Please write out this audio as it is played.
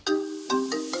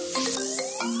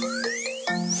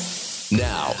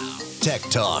Tech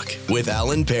Talk with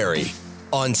Alan Perry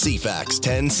on CFAX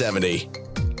 1070.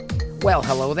 Well,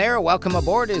 hello there. Welcome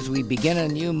aboard as we begin a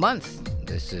new month.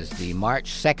 This is the March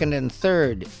 2nd and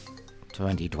 3rd,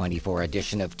 2024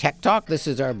 edition of Tech Talk. This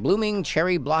is our Blooming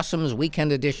Cherry Blossoms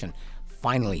Weekend Edition.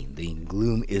 Finally, the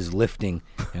gloom is lifting,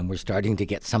 and we're starting to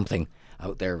get something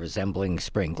out there resembling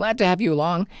spring. Glad to have you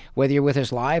along, whether you're with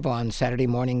us live on Saturday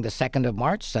morning, the 2nd of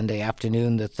March, Sunday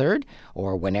afternoon, the 3rd,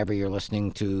 or whenever you're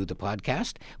listening to the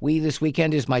podcast. We this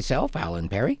weekend is myself, Alan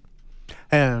Perry.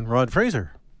 And Rod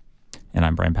Fraser. And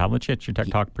I'm Brian Pavlicich, your Tech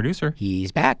Talk producer.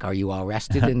 He's back. Are you all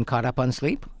rested and caught up on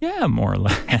sleep? Yeah, more or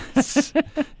less.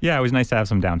 Yeah, it was nice to have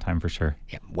some downtime for sure.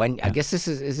 Yeah. I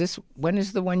guess when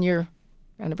is the 1 year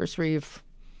anniversary of...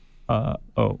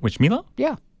 Which Milo?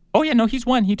 Yeah. Oh, yeah, no, he's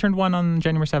one. He turned one on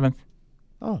January 7th.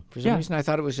 Oh, for some reason I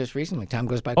thought it was just recently. Time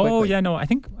goes by quickly. Oh, yeah, no,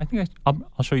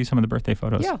 I'll show you some of the birthday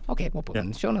photos. Yeah, okay, we'll put them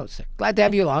in the show notes there. Glad to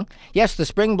have you along. Yes, the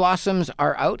spring blossoms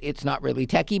are out. It's not really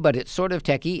techie, but it's sort of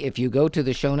techie. If you go to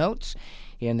the show notes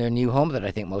in their new home that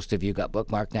I think most of you got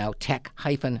bookmarked now,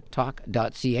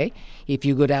 tech-talk.ca. If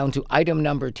you go down to item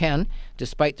number 10,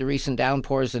 despite the recent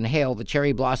downpours and hail, the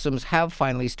cherry blossoms have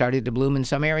finally started to bloom in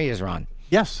some areas, Ron.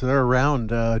 Yes, they're around.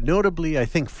 Notably, I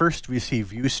think first we see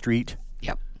View Street.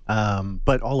 Yep.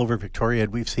 But all over Victoria,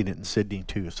 and we've seen it in Sidney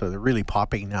too, so they're really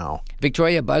popping now.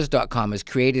 VictoriaBuzz.com has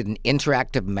created an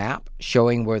interactive map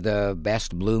showing where the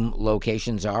best bloom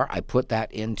locations are. I put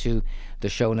that into the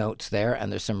show notes there,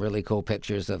 and there's some really cool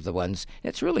pictures of the ones.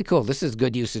 It's really cool. This is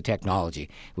good use of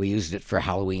technology. We used it for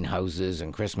Halloween houses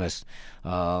and Christmas,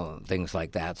 things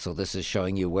like that. So this is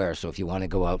showing you where. So if you want to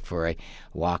go out for a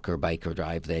walk or bike or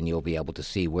drive, then you'll be able to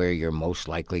see where you're most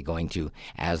likely going to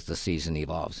as the season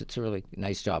evolves. It's a really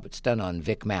nice job. It's done on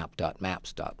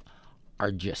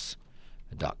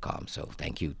vicmap.maps.argus.com. So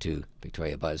thank you to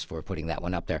Victoria Buzz for putting that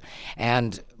one up there.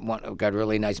 And got a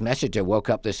really nice message. I woke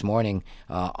up this morning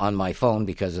on my phone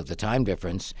because of the time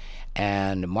difference,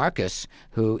 and Marcus,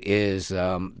 who is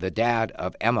the dad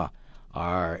of Emma,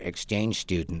 our exchange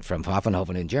student from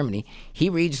Pfaffenhofen in Germany, he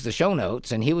reads the show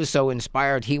notes, and he was so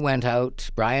inspired he went out,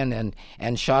 Brian,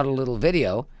 and shot a little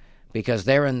video because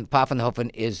there in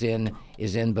Pfaffenhofen is in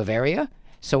Bavaria.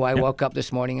 So I woke up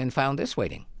this morning and found this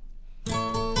waiting.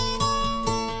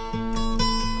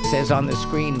 Says on the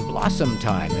screen, blossom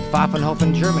time in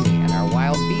Pfaffenhofen, Germany, and our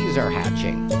wild bees are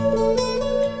hatching.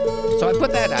 So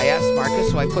I asked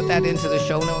Marcus, so I put that into the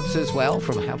show notes as well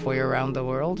from halfway around the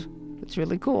world. It's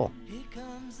really cool.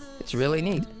 It's really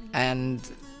neat. And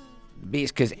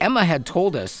bees, because Emma had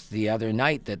told us the other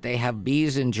night that they have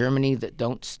bees in Germany that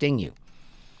don't sting you.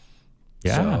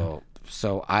 Yeah.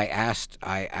 So I asked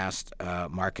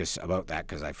Marcus about that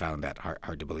because I found that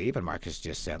hard to believe, and Marcus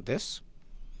just sent this.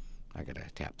 I got to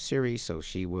tap Siri, so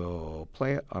she will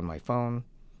play it on my phone.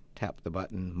 Tap the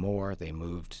button, more. They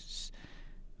moved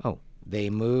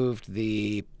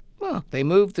the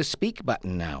speak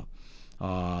button now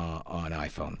on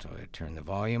iPhone. So I turn the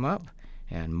volume up,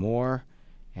 and more,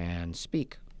 and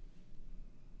speak.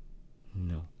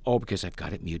 No. Oh, because I've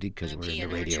got it muted because we're in the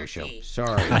radio show.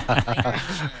 Sorry.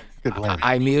 Good Lord.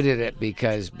 I muted it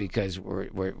because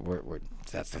we're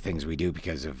that's the things we do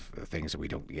because of the things that we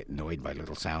don't get annoyed by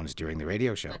little sounds during the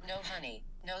radio show. But no honey,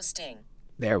 no sting.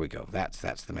 There we go. That's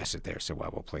the message there. So I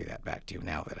will play that back to you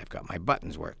now that I've got my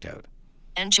buttons worked out.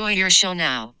 Enjoy your show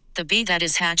now. The bee that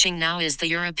is hatching now is the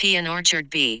European orchard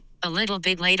bee. A little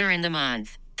bit later in the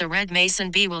month, the red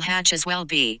mason bee will hatch as well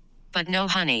bee. But no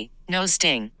honey, no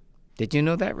sting. Did you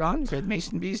know that, Ron? Red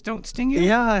mason bees don't sting you?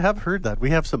 Yeah, I have heard that.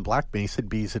 We have some black mason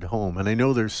bees at home, and I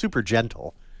know they're super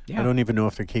gentle. Yeah. I don't even know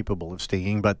if they're capable of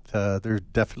stinging, but they're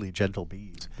definitely gentle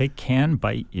bees. They can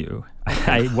bite you.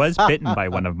 I was bitten by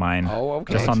one of mine. Oh,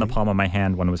 okay. Just on the palm of my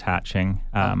hand when it was hatching.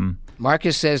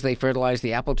 Marcus says they fertilize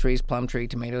the apple trees, plum tree,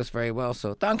 tomatoes very well.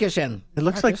 So, dankeschön. It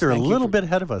looks like they're a little bit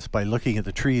ahead of us by looking at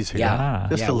the trees here. Yeah,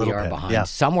 just a little we are bit. behind. Yeah.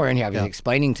 Somewhere in here, I was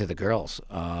explaining to the girls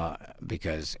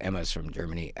because Emma's from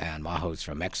Germany and Majo's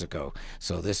from Mexico.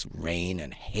 So this rain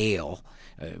and hail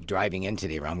driving in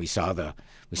today, Ron, we saw the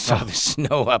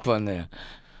snow up on the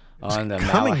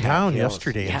coming down Hills.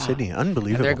 Yesterday in Sydney.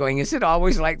 Unbelievable. And they're going, is it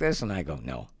always like this? And I go,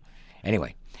 no.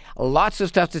 Anyway, lots of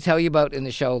stuff to tell you about in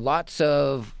the show. Lots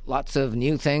of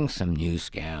new things, some new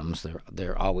scams.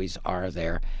 There always are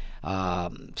there.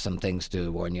 Some things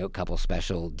to warn you, a couple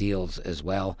special deals as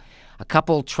well. A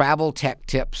couple travel tech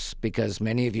tips, because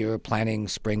many of you are planning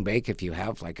spring break, if you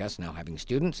have, like us now, having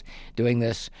students doing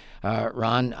this.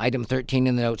 Ron, item 13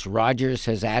 in the notes, Rogers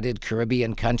has added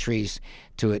Caribbean countries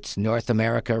to its North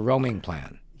America roaming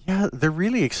plan. Yeah, they're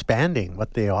really expanding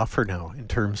what they offer now in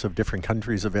terms of different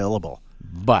countries available.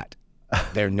 But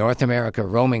their North America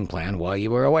roaming plan while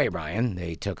you were away, Brian.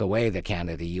 They took away the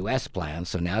Canada-U.S. plan,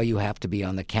 so now you have to be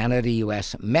on the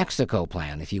Canada-U.S.-Mexico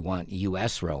plan if you want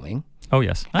U.S. roaming. Oh,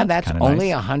 yes. And that's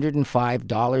only nice.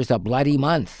 $105 a bloody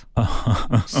month.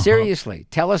 Seriously.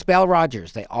 Tell us Bell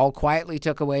Rogers. They all quietly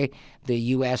took away the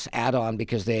U.S. add-on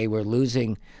because they were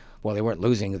losing. Well, they weren't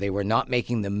losing. They were not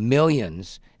making the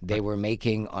millions they were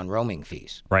making on roaming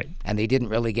fees. Right. And they didn't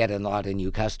really get a lot of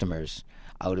new customers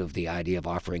out of the idea of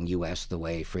offering U.S. the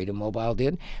way Freedom Mobile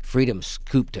did. Freedom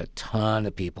scooped a ton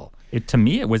of people. To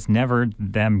me, it was never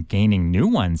them gaining new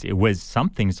ones. It was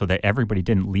something so that everybody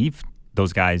didn't leave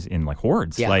those guys in like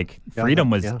hordes. Yeah. Like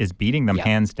Freedom is beating them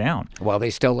hands down. Well, they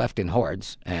still left in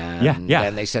hordes. And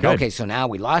then they said, good. okay, so now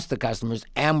we lost the customers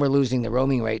and we're losing the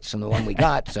roaming rates from the one we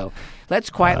got. So let's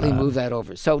quietly move that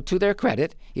over. So to their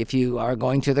credit, if you are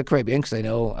going to the Caribbean, because I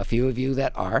know a few of you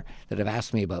that have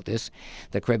asked me about this,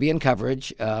 the Caribbean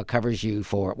coverage covers you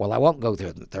for, well, I won't go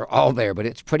through them. They're all there, but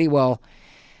it's pretty well,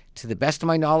 to the best of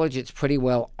my knowledge, it's pretty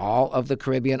well all of the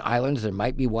Caribbean islands. There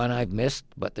might be one I've missed,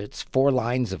 but there's 4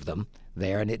 lines of them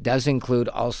there, and it does include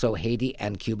also Haiti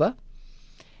and Cuba.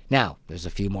 Now, there's a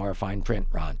few more fine print,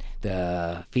 Ron.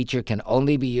 The feature can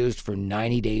only be used for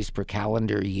 90 days per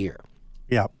calendar year.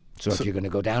 Yeah. So if you're going to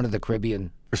go down to the Caribbean...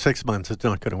 For 6 months, it's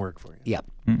not going to work for you. Yep.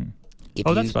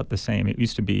 That's about the same. It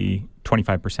used to be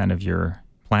 25% of your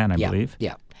plan, I believe.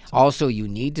 Yeah. So. Also, you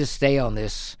need to stay on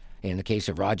this, in the case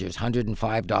of Rogers,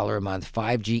 $105 a month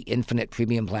 5G Infinite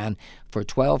Premium plan for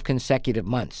 12 consecutive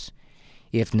months.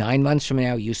 If 9 months from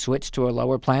now you switch to a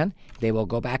lower plan, they will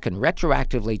go back and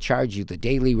retroactively charge you the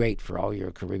daily rate for all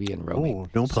your Caribbean roaming. Oh,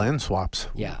 no plan swaps.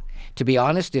 Yeah. To be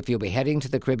honest, if you'll be heading to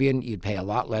the Caribbean, you'd pay a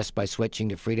lot less by switching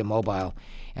to Freedom Mobile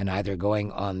and either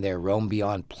going on their Roam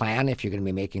Beyond plan if you're going to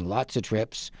be making lots of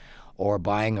trips, or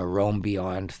buying a Roam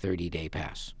Beyond 30-day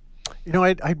pass. You know,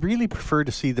 I'd really prefer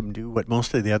to see them do what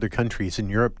most of the other countries in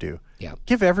Europe do. Yeah.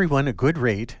 Give everyone a good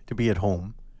rate to be at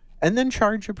home, and then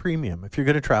charge a premium if you're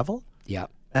going to travel. Yeah.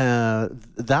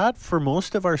 That, for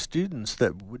most of our students,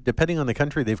 that depending on the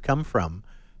country they've come from,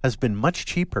 has been much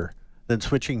cheaper than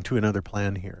switching to another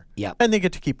plan here. Yeah. And they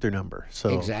get to keep their number. So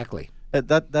exactly.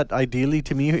 That ideally,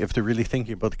 to me, if they're really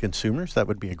thinking about the consumers, that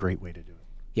would be a great way to do it.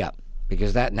 Yeah.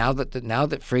 Because now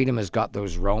that Freedom has got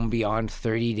those Roam Beyond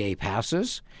 30-day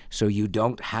passes, so you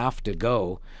don't have to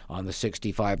go on the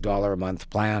 $65 a month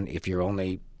plan if you're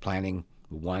only planning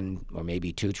 1 or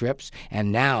maybe 2 trips.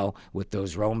 And now with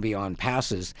those Roam Beyond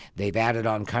passes, they've added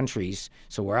on countries.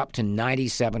 So we're up to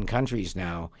 97 countries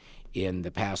now in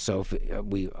the past. So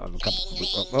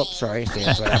sorry.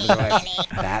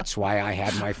 That's why I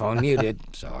had my phone muted.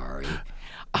 Sorry.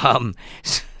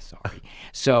 Sorry.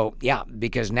 So, yeah,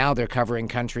 because now they're covering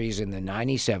countries in the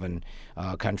 97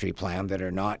 country plan that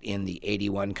are not in the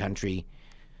 81 country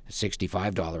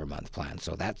 $65 a month plan.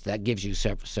 So that gives you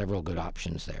several good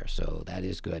options there. So that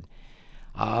is good.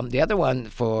 The other one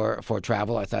for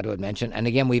travel I thought I would mention, and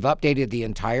again, we've updated the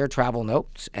entire travel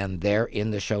notes, and they're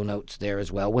in the show notes there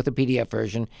as well with a PDF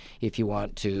version if you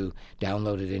want to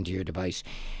download it into your device.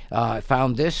 I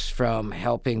found this from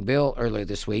Helping Bill earlier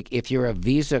this week. If you're a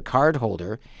Visa card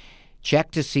holder,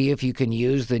 check to see if you can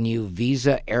use the new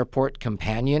Visa Airport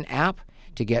Companion app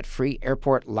to get free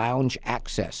airport lounge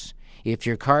access. If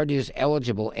your card is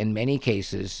eligible, in many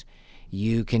cases,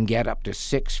 you can get up to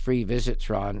 6 free visits,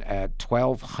 Ron, at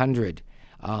 1,200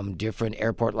 different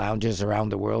airport lounges around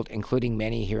the world, including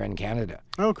many here in Canada.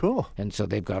 Oh, cool. And so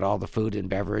they've got all the food and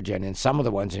beverage, and in some of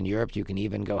the ones in Europe, you can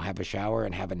even go have a shower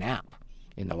and have a nap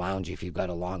in the lounge if you've got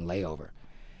a long layover.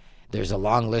 There's a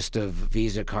long list of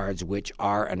Visa cards which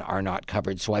are and are not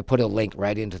covered, so I put a link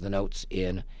right into the notes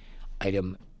in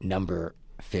item number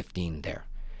 15 there.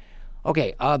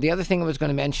 Okay, the other thing I was going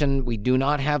to mention, we do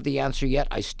not have the answer yet.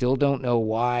 I still don't know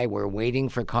why. We're waiting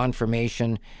for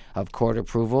confirmation of court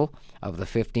approval of the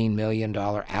 $15 million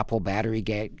Apple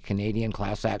Batterygate Canadian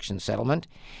class action settlement.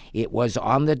 It was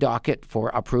on the docket for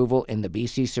approval in the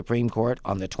BC Supreme Court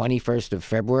on the 21st of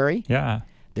February. Yeah.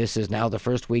 This is now the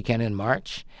first weekend in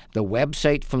March. The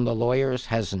website from the lawyers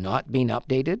has not been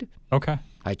updated. Okay.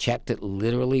 I checked it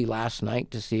literally last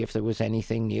night to see if there was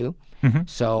anything new. Mm-hmm.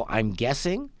 So I'm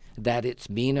guessing that it's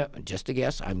been, just a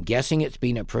guess, I'm guessing it's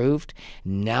been approved.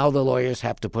 Now the lawyers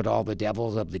have to put all the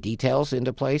devils of the details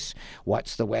into place.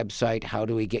 What's the website? How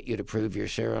do we get you to prove your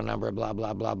serial number? Blah,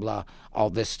 blah, blah, blah. All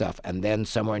this stuff. And then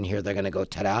somewhere in here they're going to go,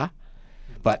 ta-da.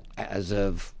 But as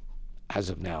of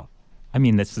now, I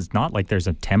mean, this is not like there's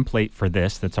a template for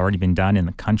this that's already been done in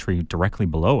the country directly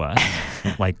below us.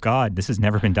 Like, God, this has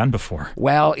never been done before.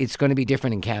 Well, it's going to be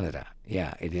different in Canada.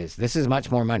 Yeah, it is. This is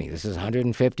much more money. This is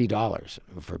 $150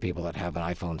 for people that have an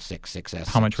iPhone 6, 6S.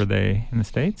 How much were they in the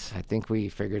States? I think we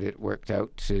figured it worked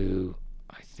out to,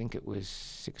 I think it was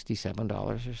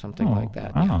 $67 or something like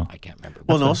that. Wow. Yeah, I can't remember.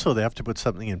 Well, and also they have to put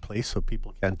something in place so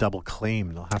people can't double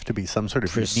claim. There'll have to be some sort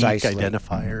of unique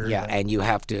identifier. Yeah, and you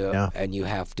have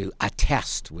to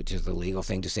attest, which is the legal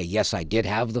thing to say, yes, I did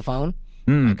have the phone.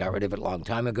 I got rid of it a long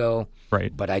time ago.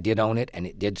 Right. But I did own it, and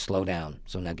it did slow down.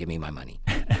 So now give me my money.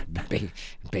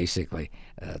 Basically,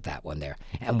 that one there.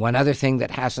 And one other thing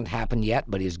that hasn't happened yet,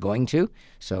 but is going to,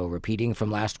 so repeating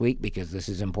from last week because this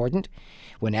is important,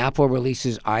 when Apple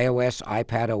releases iOS,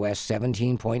 iPadOS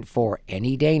 17.4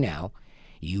 any day now,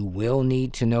 you will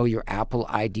need to know your Apple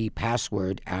ID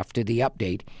password after the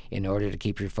update in order to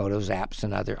keep your photos, apps,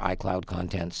 and other iCloud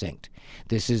content synced.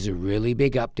 This is a really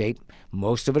big update.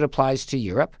 Most of it applies to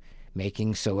Europe,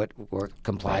 making so it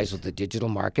complies with the Digital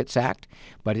Markets Act,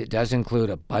 but it does include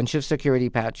a bunch of security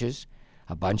patches,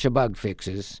 a bunch of bug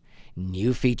fixes,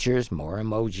 new features, more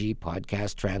emoji,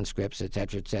 podcast transcripts,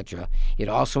 etc., etc. It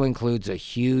also includes a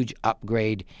huge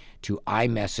upgrade to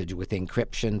iMessage with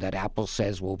encryption that Apple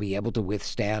says will be able to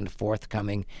withstand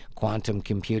forthcoming quantum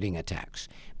computing attacks.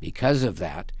 Because of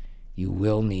that, you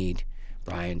will need,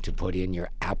 Brian, to put in your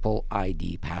Apple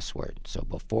ID password. So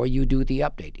before you do the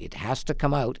update, it has to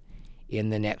come out in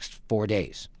the next 4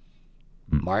 days.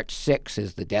 March 6th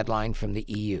is the deadline from the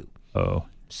EU. Oh.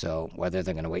 So whether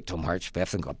they're going to wait till March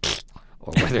 5th and go,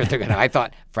 or whether they're going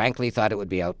to, frankly thought it would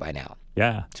be out by now.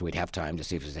 Yeah. So we'd have time to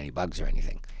see if there's any bugs or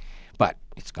anything. But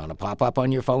it's going to pop up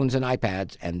on your phones and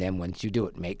iPads, and then once you do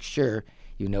it, make sure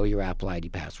you know your Apple ID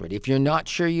password. If you're not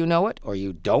sure you know it or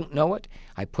you don't know it,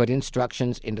 I put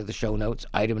instructions into the show notes,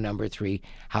 item number 3,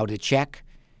 how to check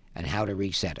and how to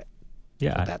reset it.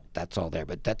 Yeah. So that's all there,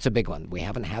 but that's a big one. We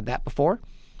haven't had that before.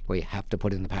 We have to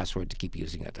put in the password to keep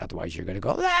using it. Otherwise, you're going to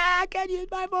go, I can't use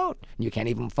my phone. And you can't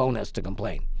even phone us to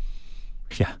complain.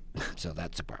 Yeah. So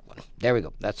that's a part 1. There we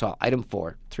go. That's all. Item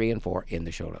 4, 3 and 4 in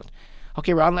the show notes.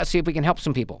 Okay, Ron, let's see if we can help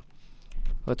some people.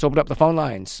 Let's open up the phone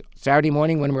lines. Saturday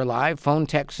morning when we're live, phone,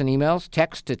 texts, and emails.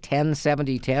 Text to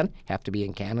 107010. Have to be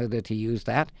in Canada to use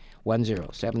that.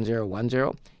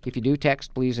 107010. If you do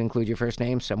text, please include your first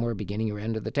name somewhere beginning or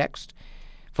end of the text.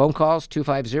 Phone calls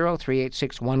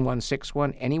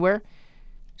 250-386-1161 anywhere.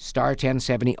 Star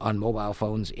 1070 on mobile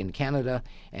phones in Canada.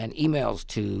 And emails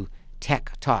to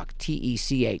techtalk,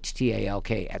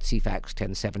 TECHTALK at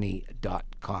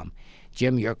cfax1070.com.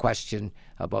 Jim, your question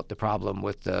about the problem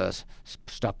with the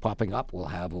stuff popping up we'll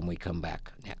have when we come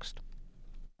back next.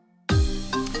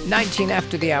 19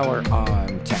 after the hour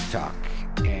on Tech Talk.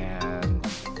 And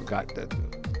we've got the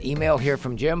email here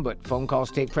from Jim, but phone calls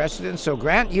take precedence. So,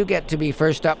 Grant, you get to be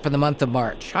first up for the month of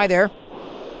March. Hi there.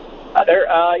 Hi there.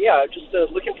 Just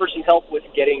looking for some help with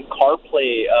getting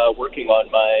CarPlay working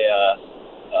on my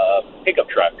pickup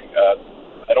truck.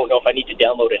 I don't know if I need to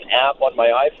download an app on my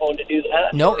iPhone to do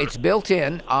that. No, it's built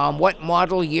in. What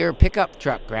model year pickup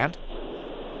truck, Grant?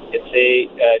 It's a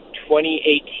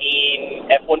 2018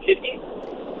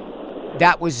 F-150.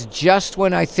 That was just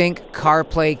when I think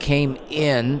CarPlay came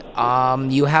in.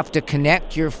 You have to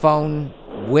connect your phone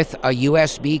with a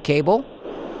USB cable.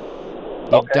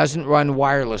 It doesn't run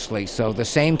wirelessly, so the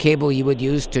same cable you would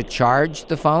use to charge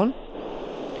the phone.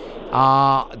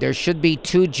 There should be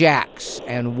 2 jacks,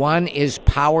 and one is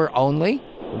power only,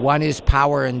 one is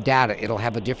power and data. It'll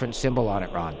have a different symbol on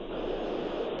it, Ron.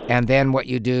 And then what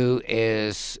you do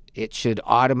is it should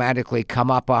automatically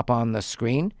come up on the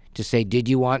screen to say, did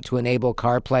you want to enable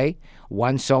CarPlay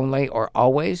once only or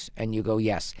always? And you go,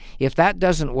 yes. If that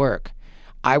doesn't work,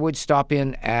 I would stop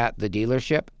in at the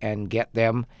dealership and get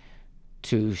them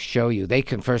to show you. They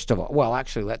can first of all, well,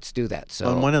 actually, let's do that.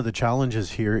 So, one of the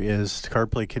challenges here is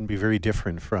CarPlay can be very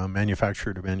different from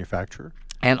manufacturer to manufacturer.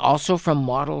 And also from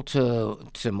model to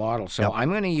model. So Yep. I'm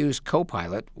going to use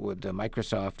Copilot with the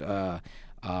Microsoft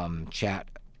chat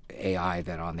AI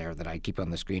that on there that I keep on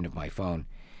the screen of my phone.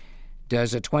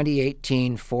 Does a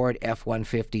 2018 Ford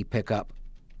F-150 pickup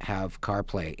have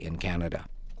CarPlay in Canada?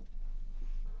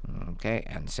 Okay,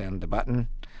 and send the button.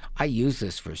 I use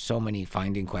this for so many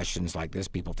finding questions like this.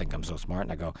 People think I'm so smart,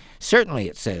 and I go, certainly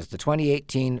it says the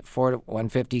 2018 Ford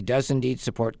F-150 does indeed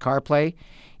support CarPlay.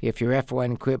 If your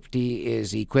F-150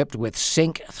 is equipped with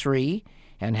Sync 3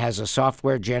 and has a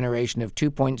software generation of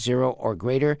 2.0 or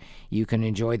greater, you can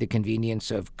enjoy the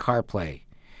convenience of CarPlay.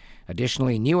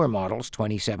 Additionally, newer models,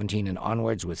 2017 and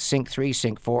onwards, with Sync 3,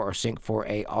 Sync 4, or Sync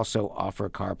 4A also offer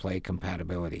CarPlay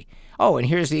compatibility. Oh, and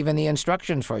here's even the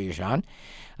instructions for you, Sean.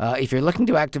 If you're looking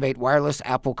to activate wireless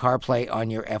Apple CarPlay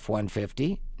on your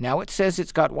F-150, now it says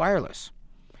it's got wireless.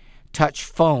 Touch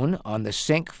phone on the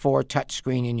Sync 4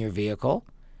 touchscreen in your vehicle.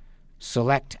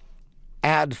 Select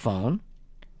Add Phone.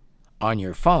 On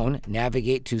your phone,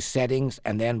 navigate to Settings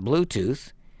and then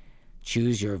Bluetooth.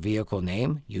 Choose your vehicle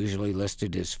name, usually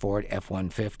listed as Ford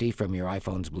F-150 from your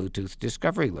iPhone's Bluetooth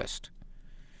discovery list.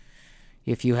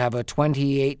 If you have a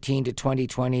 2018 to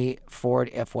 2020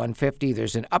 Ford F-150,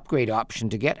 there's an upgrade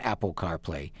option to get Apple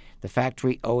CarPlay. The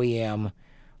factory OEM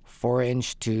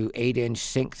 4-inch to 8-inch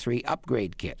Sync 3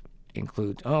 upgrade kit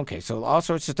includes, so all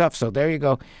sorts of stuff. So there you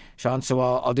go, Sean. So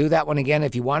I'll do that one again.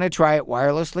 If you want to try it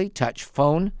wirelessly, touch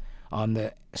phone on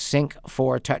the Sync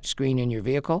 4 touchscreen in your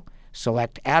vehicle,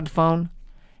 select Add Phone,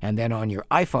 and then on your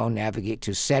iPhone, navigate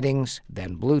to Settings,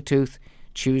 then Bluetooth,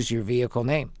 choose your vehicle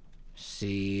name.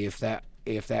 See if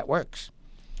that works.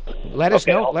 Let us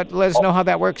know. Let us know how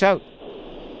that works out.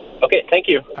 Okay, thank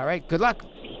you. All right, good luck.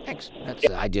 Thanks.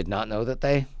 I did not know that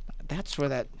that's where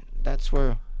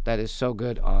that is so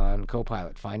good on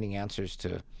Copilot, finding answers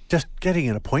to. Just getting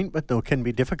an appointment, though, can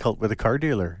be difficult with a car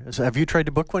dealer. Have you tried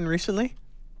to book one recently?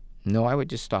 No, I would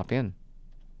just stop in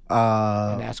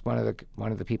and ask one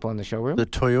of the people in the showroom. The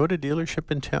Toyota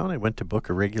dealership in town, I went to book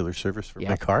a regular service for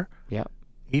my car. Yeah.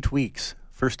 8 weeks.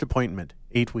 First appointment,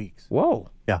 8 weeks.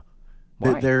 Whoa. Yeah.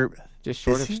 Why? They're just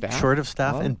short busy, of staff? Short of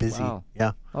staff and busy. Wow.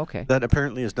 Yeah. Okay. That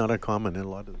apparently is not uncommon in a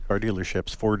lot of the car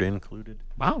dealerships, Ford included.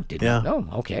 Wow, did not know.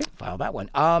 Okay, file that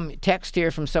one. Text here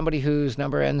from somebody whose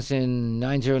number ends in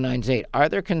 9098. Are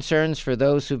there concerns for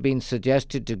those who've been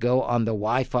suggested to go on the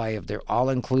Wi-Fi of their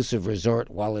all-inclusive resort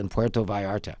while in Puerto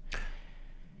Vallarta?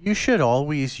 You should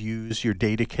always use your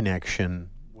data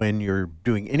connection when you're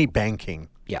doing any banking.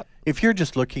 Yeah. If you're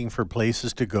just looking for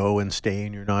places to go and stay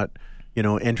and you're not,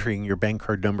 entering your bank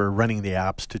card number, running the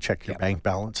apps to check your bank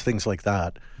balance, things like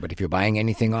that. But if you're buying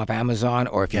anything off Amazon,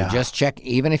 or if you're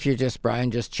even if you're just, Brian,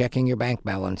 just checking your bank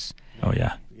balance. Oh,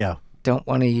 yeah. Yeah. Don't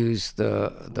want to use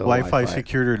the Wi-Fi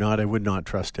secured or not, I would not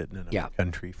trust it in another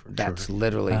country for That's sure.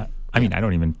 literally. I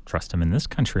don't even trust them in this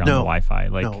country on the Wi-Fi.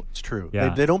 No, it's true.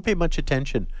 Yeah. They don't pay much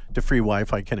attention to free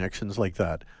Wi-Fi connections like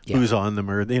that. Yeah. Who's on them,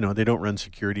 or they don't run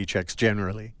security checks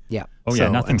generally. Yeah. Oh, yeah,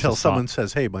 nothing until someone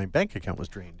says, "Hey, my bank account was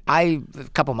drained." A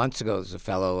couple months ago, as a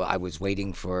fellow, I was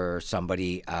waiting for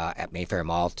somebody at Mayfair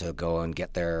Mall to go and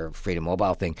get their Freedom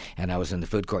Mobile thing, and I was in the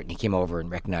food court, and he came over and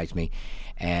recognized me,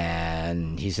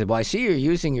 and he said, "Well, I see you're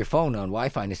using your phone on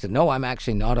Wi-Fi," and I said, "No, I'm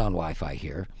actually not on Wi-Fi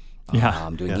here.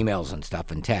 I'm doing emails and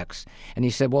stuff and texts." And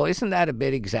he said, "Well, isn't that a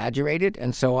bit exaggerated?"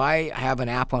 And so I have an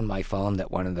app on my phone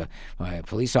that one of my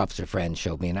police officer friends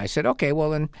showed me, and I said, "Okay,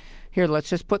 well then, here, let's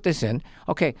just put this in.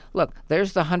 Okay, look,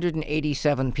 there's the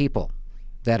 187 people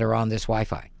that are on this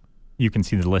Wi-Fi. You can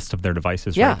see the list of their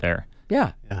devices right there.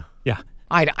 Yeah.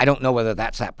 I don't know whether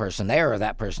that's that person there or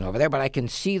that person over there, but I can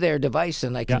see their device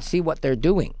and I can see what they're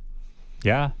doing."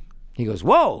 Yeah. He goes,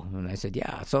 "Whoa!" And I said,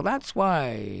 "Yeah, so that's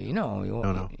why, you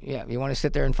want to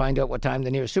sit there and find out what time the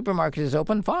nearest supermarket is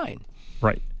open, fine."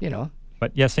 Right.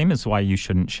 But same as why you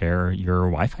shouldn't share your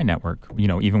Wi-Fi network,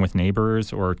 even with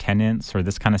neighbors or tenants or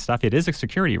this kind of stuff. It is a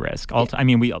security risk. A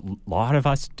lot of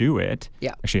us do it.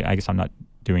 Yeah. Actually, I guess I'm not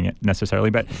doing it necessarily,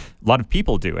 but a lot of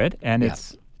people do it. And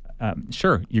it's,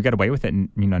 sure, you get away with it,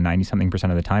 90-something%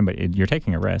 of the time, but you're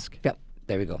taking a risk. Yep.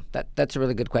 There we go. That's a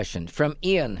really good question. From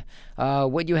Ian,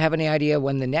 would you have any idea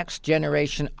when the next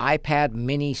generation iPad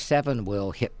Mini 7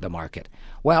 will hit the market?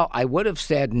 Well, I would have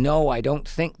said no, I don't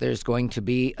think there's going to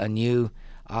be a new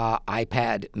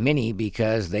iPad Mini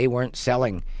because they weren't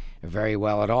selling very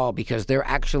well at all, because they're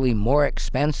actually more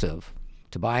expensive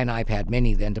to buy an iPad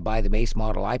Mini than to buy the base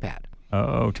model iPad.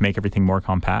 Oh, to make everything more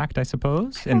compact, I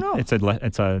suppose. I don't know. It's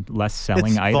a less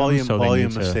selling item. Volume, so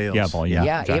volume of sales. Yeah, volume.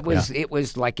 Yeah, exactly. it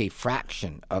was like a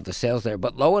fraction of the sales there.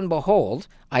 But lo and behold,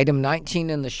 item 19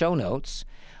 in the show notes,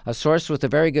 a source with a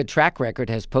very good track record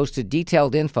has posted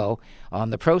detailed info on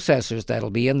the processors that'll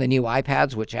be in the new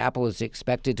iPads, which Apple is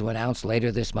expected to announce later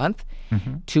this month.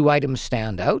 Mm-hmm. 2 items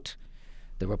stand out.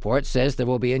 The report says there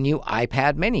will be a new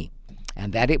iPad Mini,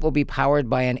 and that it will be powered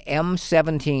by an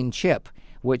M17 chip,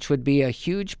 which would be a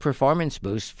huge performance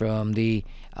boost from the,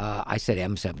 I said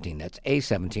M17, that's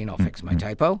A17. I'll fix my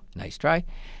typo. Nice try,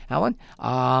 Alan.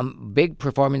 Big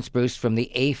performance boost from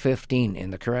the A15 in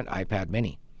the current iPad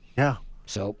Mini. Yeah.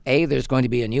 So, A, there's going to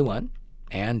be a new one,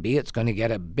 and B, it's going to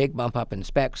get a big bump up in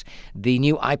specs. The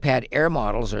new iPad Air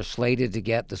models are slated to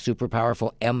get the super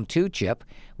powerful M2 chip,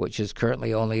 which is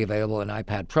currently only available in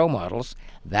iPad Pro models.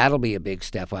 That'll be a big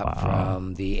step up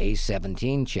from the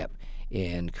A17 chip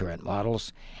in current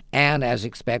models. And as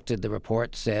expected, the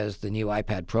report says the new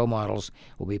iPad Pro models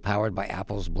will be powered by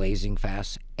Apple's blazing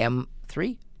fast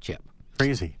M3 chip.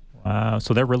 Crazy. Wow.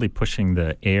 So they're really pushing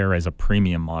the Air as a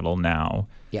premium model now.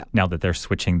 Yeah. Now that they're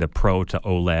switching the Pro to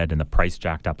OLED and the price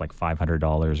jacked up like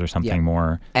 $500 or something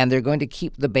more. And they're going to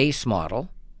keep the base model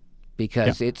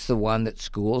because it's the one that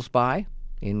schools buy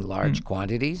in large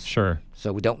quantities. Sure.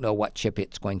 So we don't know what chip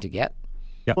it's going to get.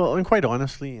 Yep. Well, and quite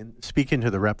honestly, and speaking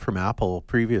to the rep from Apple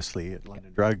previously at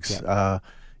London Drugs,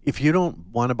 if you don't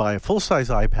want to buy a full-size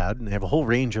iPad, and they have a whole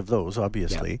range of those,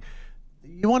 obviously,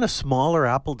 you want a smaller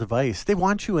Apple device. They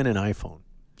want you in an iPhone.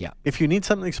 Yeah. If you need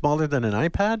something smaller than an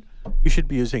iPad, you should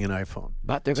be using an iPhone.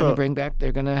 But they're going to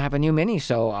they're going to have a new Mini,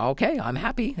 so okay, I'm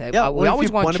happy. Yeah, we always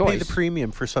if you want choice. to pay the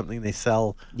premium for something they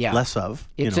sell less of.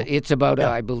 It's about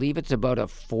I believe it's about a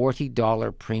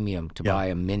 $40 premium to buy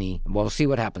a Mini. We'll see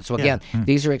what happens. So again,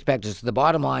 these are expected. So the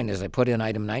bottom line is I put in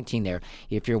item 19 there.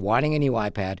 If you're wanting a new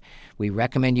iPad, we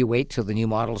recommend you wait till the new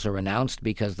models are announced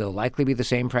because they'll likely be the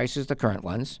same price as the current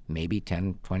ones, maybe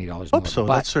 $10, $20 more. Hope so.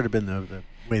 That's sort of been the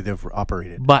way they've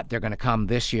operated. But they're going to come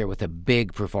this year with a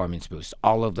big performance boost.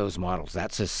 All of those models.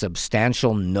 That's a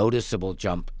substantial, noticeable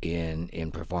jump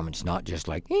in performance, not just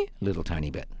like little tiny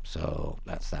bit. So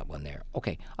that's that one there.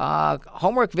 Okay.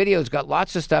 Homework video's got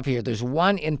lots of stuff here. There's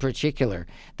one in particular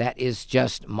that is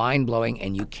just mind-blowing,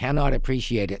 and you cannot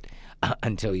appreciate it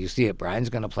until you see it. Brian's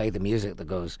going to play the music that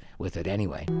goes with it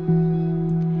anyway.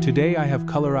 Today I have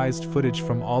colorized footage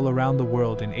from all around the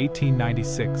world in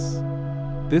 1896.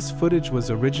 This footage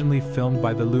was originally filmed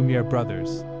by the Lumiere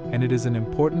brothers, and it is an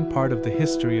important part of the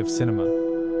history of cinema.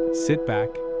 Sit back,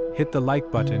 hit the like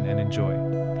button, and enjoy.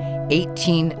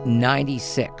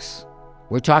 1896.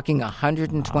 We're talking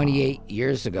 128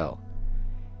 years ago.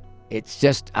 It's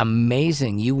just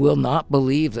amazing. You will not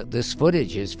believe that this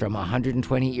footage is from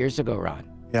 120 years ago, Ron.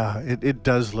 Yeah, it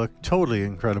does look totally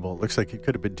incredible. It looks like it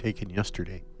could have been taken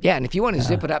yesterday. Yeah, and if you want to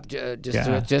zip it up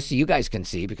just so you guys can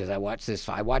see, because I watched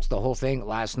the whole thing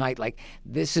last night. Like,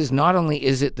 this is not only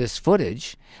is it this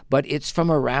footage, but it's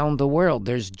from around the world.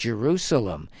 There's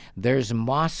Jerusalem, there's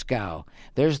Moscow,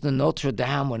 there's the Notre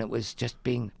Dame when it was just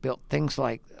being built, things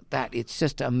like that. It's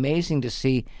just amazing to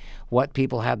see what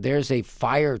people have. There's a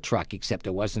fire truck, except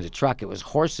it wasn't a truck, it was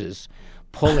horses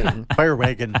pulling fire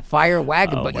wagon,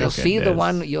 but you'll see the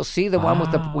one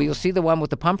with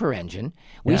the pumper engine.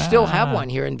 We still have one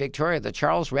here in Victoria, the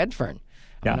Charles Redfern,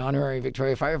 an honorary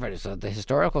Victoria firefighter. So the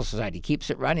Historical Society keeps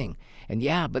it running. And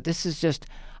but this is just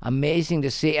amazing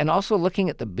to see. And also looking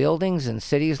at the buildings in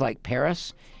cities like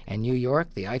Paris and New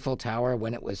York, the Eiffel Tower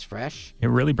when it was fresh. It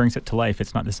really brings it to life.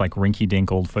 It's not this like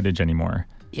rinky-dink old footage anymore.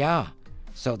 Yeah.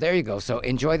 So there you go. So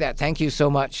enjoy that. Thank you so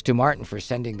much to Martin for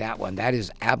sending that one. That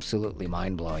is absolutely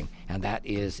mind-blowing. And that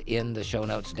is in the show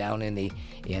notes down in the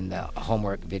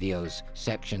homework videos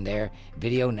section there.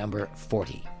 Video number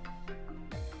 40.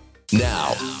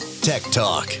 Now, Tech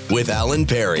Talk with Alan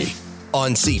Perry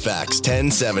on CFAX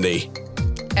 1070.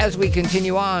 As we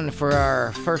continue on for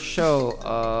our first show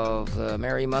of the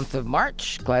merry month of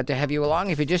March, glad to have you along.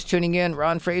 If you're just tuning in,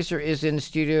 Ron Fraser is in the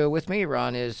studio with me.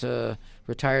 Ron is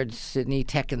retired Sidney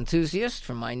tech enthusiast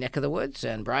from my neck of the woods,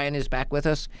 and Brian is back with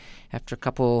us after a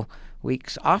couple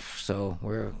weeks off. So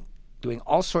we're doing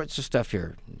all sorts of stuff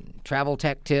here, travel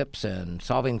tech tips and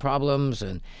solving problems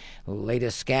and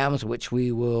latest scams, which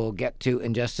we will get to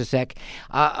in just a sec.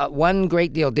 One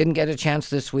great deal. Didn't get a chance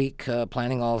this week,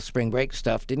 planning all spring break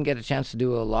stuff. Didn't get a chance to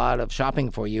do a lot of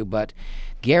shopping for you, but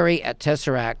Gary at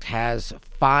Tesseract has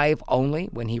 5 only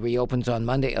when he reopens on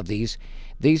Monday of these.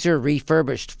 These are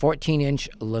refurbished 14-inch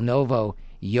Lenovo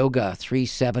Yoga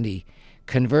 370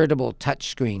 convertible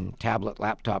touchscreen tablet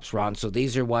laptops, Ron. So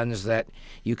these are ones that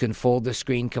you can fold the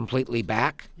screen completely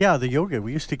back. Yeah, the Yoga.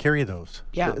 We used to carry those.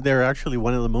 Yeah. They're actually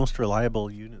one of the most reliable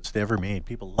units they ever made.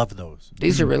 People love those.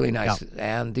 These are really nice.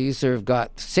 Yeah. And these have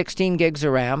got 16 gigs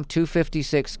of RAM,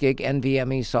 256 gig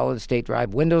NVMe solid-state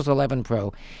drive, Windows 11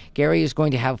 Pro. Gary is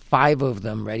going to have 5 of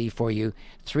them ready for you,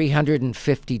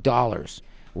 $350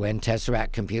 when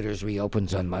Tesseract Computers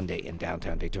reopens on Monday in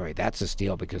downtown Victoria. That's a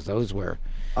steal because those were...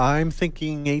 I'm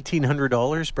thinking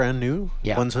 $1,800 brand new.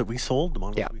 Yeah. Ones that we sold, the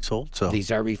models we sold. So these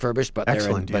are refurbished, but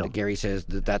excellent deal. But Gary says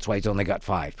that's why he's only got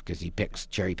 5 because he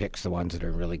cherry picks the ones that are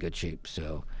in really good shape.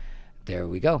 So there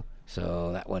we go.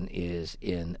 So that one is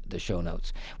in the show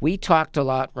notes. We talked a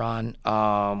lot, Ron,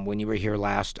 when you were here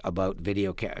last about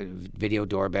video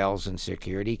doorbells and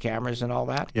security cameras and all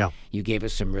that. Yeah. You gave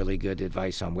us some really good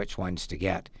advice on which ones to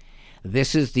get.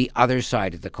 This is the other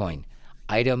side of the coin.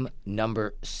 Item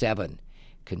number 7.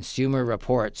 Consumer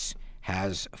Reports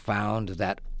has found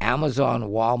that Amazon,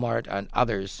 Walmart, and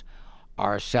others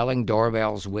are selling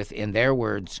doorbells with, in their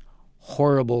words,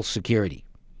 horrible security.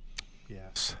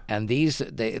 Yes. And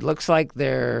it looks like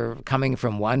they're coming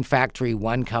from one factory,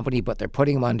 one company, but they're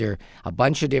putting them under a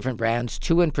bunch of different brands,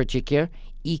 2 in particular,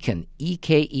 Eken,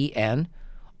 E-K-E-N,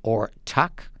 or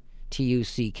Tuck,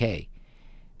 T-U-C-K.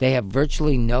 They have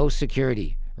virtually no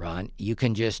security, Ron. You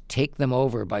can just take them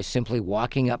over by simply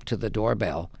walking up to the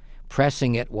doorbell,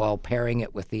 pressing it while pairing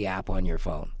it with the app on your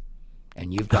phone.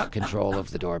 And you've got control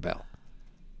of the doorbell.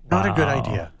 Not a good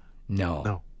idea.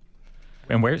 No.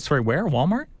 And where? Sorry, where?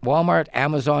 Walmart? Walmart,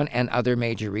 Amazon, and other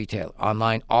major retail.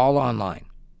 Online, all online.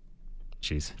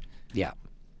 Jeez. Yeah.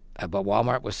 But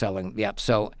Walmart was selling,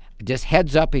 So just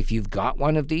heads up if you've got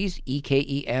one of these,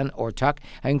 E-K-E-N or Tuck.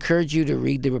 I encourage you to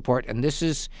read the report. And this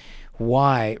is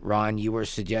why, Ron, you were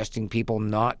suggesting people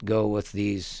not go with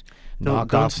these knockoff.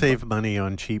 Don't save money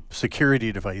on cheap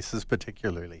security devices,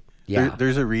 particularly. Yeah.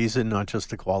 There's a reason, not just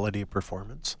the quality of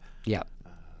performance. Yeah.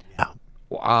 Yeah.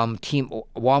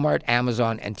 Walmart,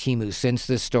 Amazon, and Temu, since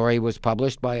this story was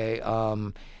published by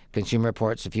Consumer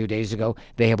Reports a few days ago,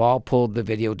 they have all pulled the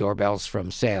video doorbells from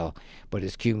sale. But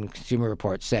as Consumer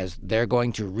Reports says, they're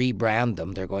going to rebrand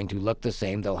them. They're going to look the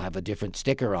same. They'll have a different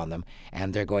sticker on them,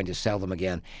 and they're going to sell them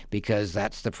again, because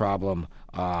that's the problem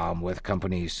with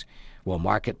companies,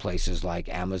 marketplaces like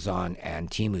Amazon and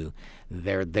Temu.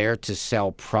 They're there to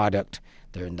sell product.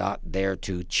 They're not there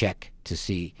to check to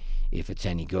see if it's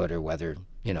any good, or whether,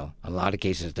 in a lot of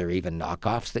cases, there are even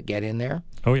knockoffs that get in there.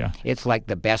 Oh, yeah. It's like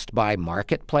the Best Buy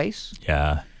marketplace.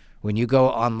 Yeah. When you go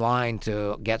online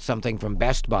to get something from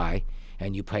Best Buy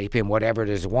and you type in whatever it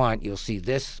is you want, you'll see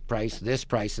this price,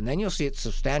 and then you'll see it's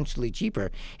substantially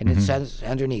cheaper, and it says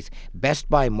underneath, Best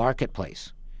Buy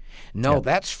marketplace. No,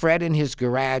 that's Fred in his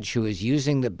garage who is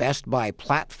using the Best Buy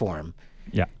platform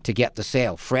to get the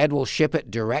sale. Fred will ship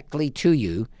it directly to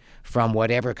you from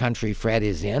whatever country Fred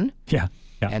is in. Yeah.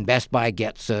 And Best Buy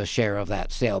gets a share of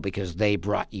that sale because they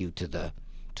brought you to the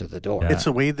door. It's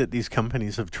a way that these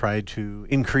companies have tried to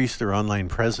increase their online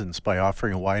presence by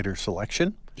offering a wider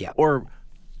selection or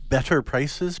better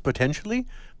prices potentially,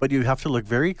 but you have to look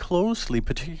very closely,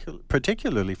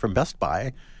 particularly from Best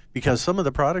Buy, because some of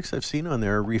the products I've seen on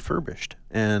there are refurbished,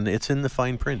 and it's in the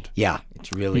fine print. Yeah,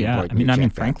 it's really important. I mean,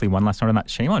 frankly, one last note on that.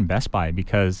 Shame on Best Buy,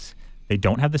 because they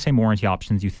don't have the same warranty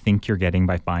options you think you're getting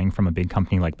by buying from a big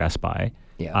company like Best Buy.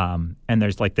 Yeah. And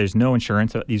there's no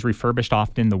insurance. These refurbished,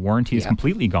 often the warranty is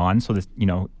completely gone. So this,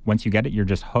 once you get it, you're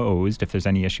just hosed if there's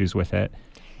any issues with it.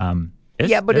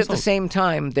 But at the same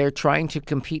time, they're trying to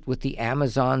compete with the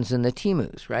Amazons and the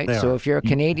Temus, right? So if you're a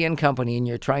Canadian company and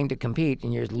you're trying to compete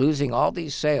and you're losing all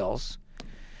these sales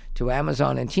to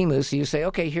Amazon and Temu, so you say,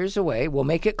 okay, here's a way. We'll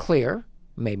make it clear.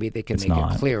 Maybe they can make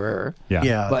it clearer.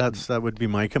 Yeah, but that would be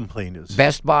my complaint. Is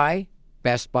Best Buy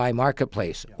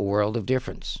Marketplace, a world of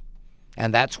difference.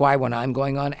 And that's why when I'm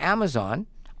going on Amazon,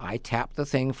 I tap the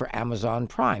thing for Amazon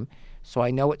Prime, so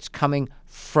I know it's coming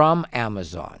from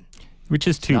Amazon. Which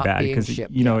is too bad, because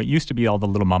it used to be all the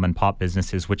little mom and pop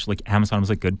businesses, which like Amazon was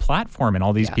a good platform, and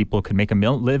all these people could make a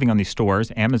living on these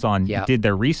stores. Amazon did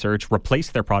their research,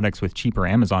 replaced their products with cheaper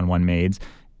Amazon one-mades,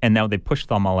 and now they pushed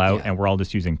them all out, and we're all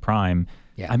just using Prime.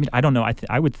 Yeah. I mean, I don't know.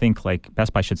 I would think like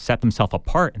Best Buy should set themselves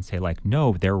apart and say like,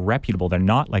 no, they're reputable. They're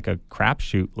not like a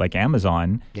crapshoot like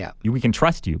Amazon. Yeah, we can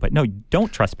trust you, but no,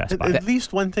 don't trust Best Buy. At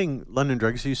least one thing London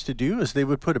Drugs used to do is they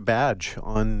would put a badge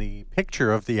on the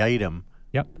picture of the item.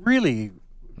 Yep. Really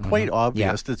quite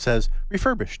obvious that says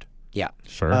refurbished. Yeah.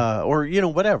 Sure. Or,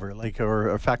 whatever, or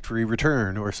a factory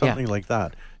return or something like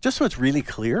that. Just so it's really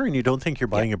clear and you don't think you're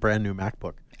buying a brand new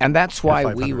MacBook. And that's why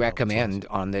we recommend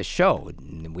on this show,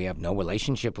 we have no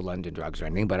relationship with London Drugs or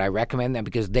anything, but I recommend them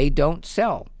because they don't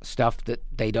sell stuff that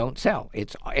they don't sell.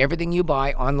 It's everything you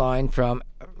buy online from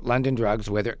London Drugs,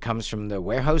 whether it comes from the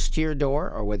warehouse to your door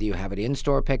or whether you have it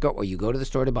in-store pickup or you go to the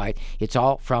store to buy it, it's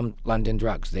all from London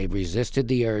Drugs. They've resisted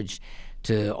the urge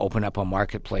to open up a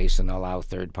marketplace and allow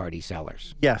third-party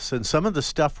sellers. Yes, and some of the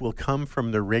stuff will come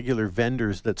from the regular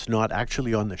vendors that's not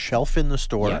actually on the shelf in the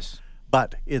store. Yes.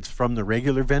 But it's from the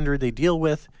regular vendor they deal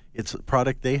with. It's a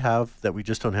product they have that we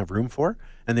just don't have room for,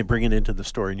 and they bring it into the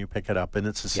store and you pick it up, and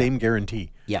it's the same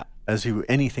guarantee as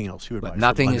anything else you would buy. But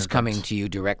nothing is coming to you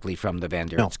directly from the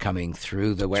vendor. No. It's coming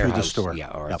through the warehouse. Through the store.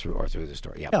 Or through the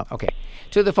store. Yeah. Okay.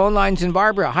 To the phone lines in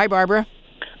Barbara. Hi, Barbara.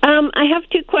 I have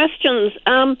two questions.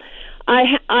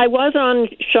 I was on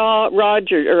Shaw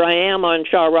Rogers, or I am on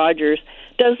Shaw Rogers.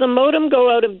 Does the modem go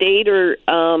out of date, or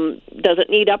does it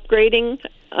need upgrading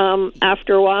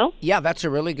after a while? Yeah, that's a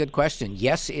really good question.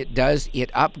 Yes, it does.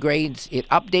 It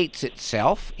updates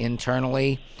itself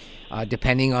internally,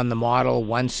 depending on the model,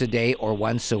 once a day or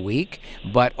once a week.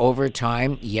 But over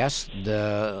time, yes,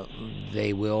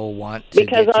 they will want to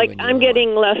because get you I'm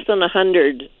getting less than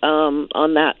 100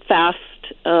 on that fast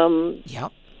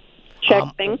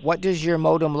check thing. What does your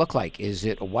modem look like? Is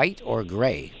it white or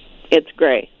gray? It's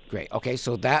gray. Gray. Okay,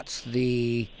 so that's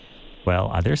the...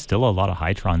 Well, there's still a lot of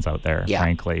Hytrons out there,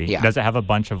 frankly. Yeah. Does it have a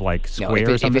bunch of squares on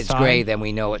the side? If it's gray, then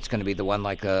we know it's going to be the one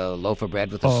like a loaf of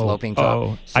bread with a sloping top.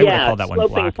 Oh, I would have called that one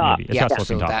black, top. maybe. It's got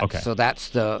sloping top. Okay. So that's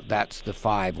the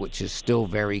 5, which is still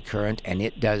very current, and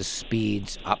it does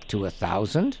speeds up to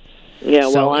 1,000. Yeah,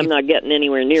 well, I'm not getting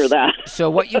anywhere near that. So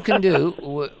what you can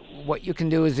do... What you can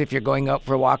do is, if you're going out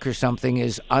for a walk or something,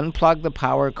 is unplug the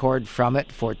power cord from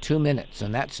it for 2 minutes.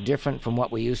 And that's different from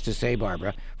what we used to say,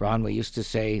 Barbara. Ron, we used to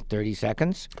say 30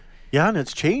 seconds. Yeah, and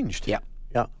it's changed. Yeah.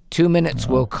 2 minutes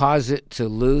will cause it to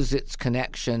lose its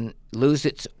connection,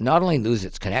 not only lose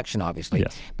its connection, obviously,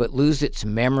 but lose its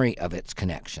memory of its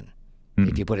connection,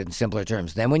 if you put it in simpler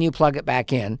terms. Then when you plug it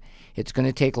back in, it's going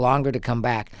to take longer to come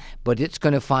back, but it's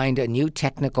going to find a new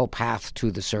technical path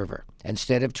to the server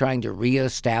instead of trying to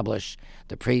reestablish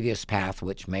the previous path,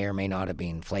 which may or may not have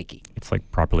been flaky. It's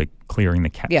like properly clearing the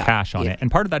cache on it.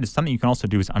 And part of that is something you can also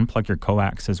do is unplug your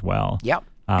coax as well. Yep.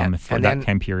 For that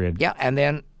time period. Yeah, and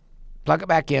then plug it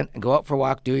back in and go out for a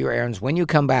walk, do your errands. When you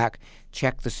come back,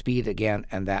 check the speed again,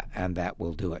 and that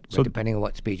will do it. So depending on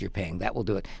what speed you're paying, that will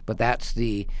do it. But that's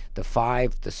the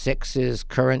 5, the 6s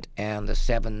current, and the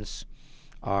 7s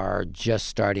are just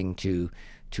starting to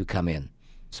come in.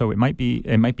 So it might be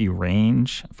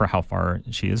range for how far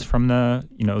she is from the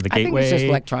gateway. I think it's just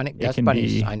electronic dust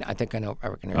bunnies. I think I know. I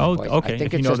recognize the voice. Okay.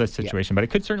 If you know the situation, but it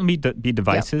could certainly be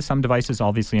devices. Yeah. Some devices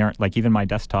obviously aren't, like even my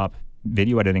desktop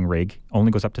video editing rig only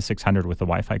goes up to 600 with the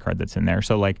Wi-Fi card that's in there.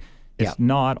 So it's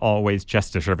not always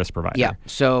just a service provider. Yeah.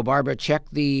 So Barbara, check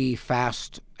the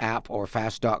Fast app or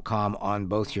fast.com on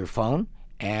both your phone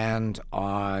and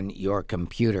on your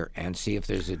computer and see if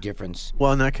there's a difference.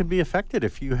 Well, and that can be affected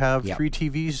if you have 3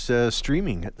 TVs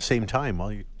streaming at the same time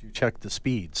while you check the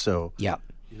speed. So you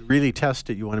really test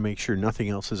it. You want to make sure nothing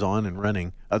else is on and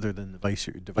running other than the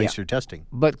device you're testing.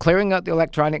 But clearing out the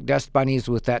electronic dust bunnies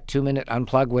with that 2-minute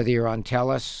unplug, whether you're on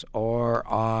TELUS or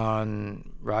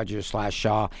on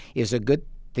Rogers/Shaw, is a good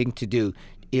thing to do.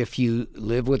 If you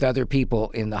live with other people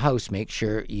in the house, make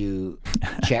sure you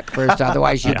check first.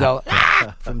 Otherwise, you go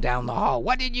from down the hall.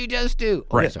 What did you just do?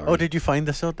 Right. Oh, did you find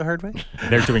this out the hard way?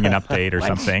 They're doing an update or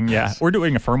something. Yeah. We're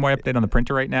doing a firmware update on the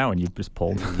printer right now, and you've just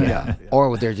pulled.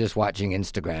 Or they're just watching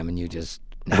Instagram, and you just...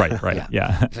 Right.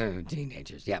 Yeah. So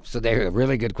teenagers. Yeah. So they're a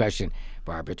really good question,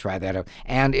 Barbara. Try that out.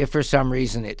 And if for some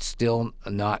reason it's still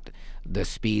not the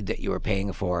speed that you were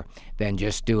paying for, then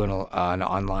just do an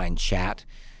online chat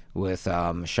with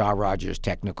Shaw Rogers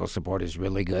technical support is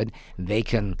really good. They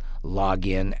can log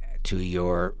in to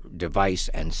your device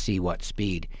and see what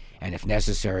speed, and if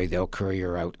necessary, they'll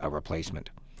courier out a replacement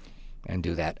and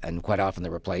do that. And quite often,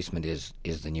 the replacement is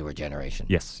the newer generation.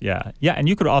 Yes, yeah, and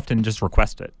you could often just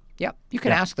request it. Yeah, you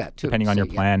can ask that too. Depending on your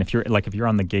plan. If you're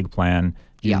on the gig plan,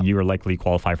 you are likely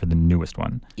qualify for the newest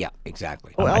one. Yeah,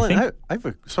 exactly. Oh, Alan,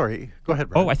 sorry. Go ahead,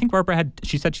 Barbara. Oh, I think Barbara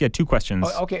she said she had 2 questions.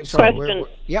 Oh, okay, sorry. Question.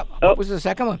 What was the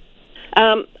second one?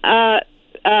 My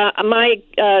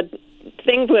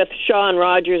thing with Shaw and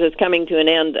Rogers is coming to an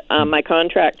end, my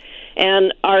contract.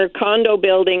 And our condo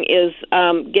building is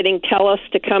getting TELUS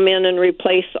to come in and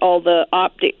replace all the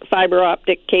fiber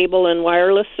optic cable and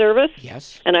wireless service.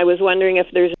 Yes. And I was wondering if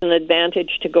there's an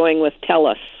advantage to going with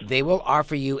TELUS. They will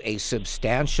offer you a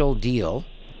substantial deal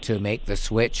to make the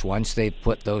switch once they've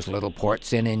put those little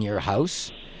ports in your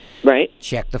house. Right.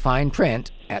 Check the fine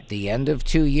print. At the end of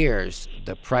 2 years,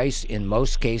 the price in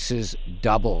most cases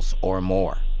doubles or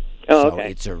more. Oh, so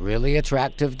okay. It's a really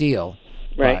attractive deal.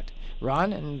 Right. But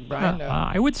Ron and Brian...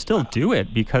 I would still do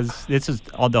it because this is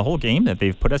the whole game that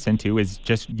they've put us into is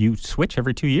just you switch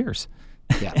every 2 years.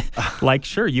 Yeah.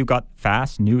 Sure, you got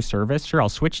fast new service. Sure, I'll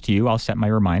switch to you. I'll set my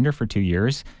reminder for 2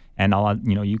 years. And I'll,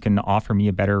 you can offer me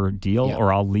a better deal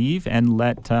or I'll leave and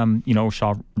let,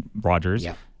 Shaw Rogers...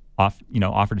 Yeah.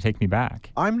 offer to take me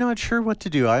back. I'm not sure what to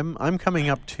do. I'm coming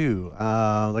up too,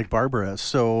 like Barbara.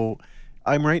 So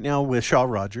I'm right now with Shaw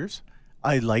Rogers.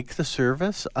 I like the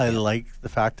service. I like the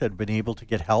fact that I've been able to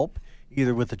get help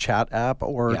either with the chat app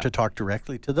or to talk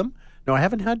directly to them. No, I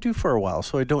haven't had to for a while,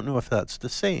 so I don't know if that's the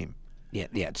same. Yeah,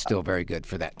 it's still very good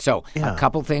for that. So a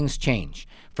couple things change.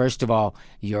 First of all,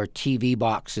 your TV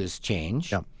boxes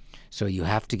change. Yeah. So you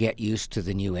have to get used to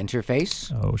the new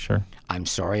interface. Oh, sure. I'm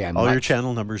sorry. All your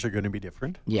channel numbers are going to be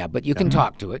different. Yeah, but you can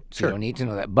talk to it. So Sure. you don't need to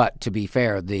know that. But to be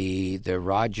fair, the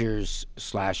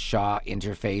Rogers/Shaw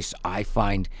interface I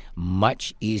find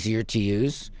much easier to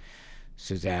use.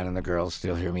 Suzanne and the girls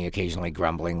still hear me occasionally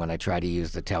grumbling when I try to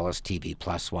use the TELUS TV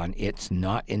Plus one. It's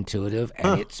not intuitive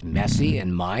and it's messy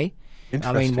and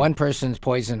I mean, one person's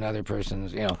poison, other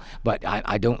person's, but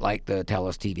I don't like the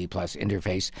TELUS TV Plus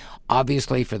interface.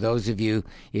 Obviously, for those of you,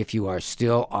 if you are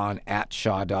still on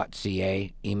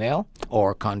 @shaw.ca email,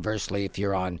 or conversely, if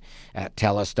you're on at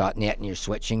telus.net and you're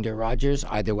switching to Rogers,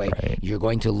 either way, you're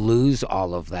going to lose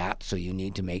all of that. So you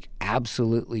need to make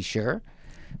absolutely sure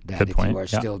that if you are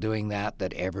still doing that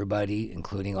everybody,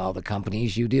 including all the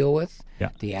companies you deal with,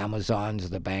 the Amazons,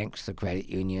 the banks, the credit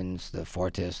unions, the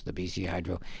Fortis, the BC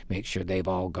Hydro, make sure they've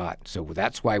all got. So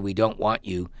that's why we don't want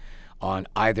you on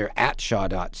either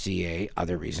 @shaw.ca,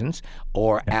 other reasons,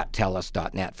 or at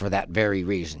telus.net for that very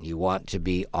reason. You want to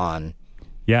be on.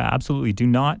 Yeah, absolutely. Do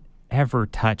not ever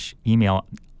touch email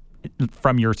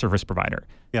from your service provider.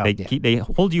 Yeah. They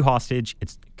hold you hostage.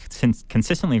 It's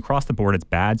consistently across the board. It's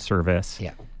bad service.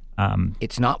 Yeah.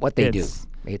 It's not what they do.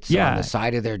 It's on the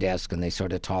side of their desk, and they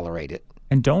sort of tolerate it.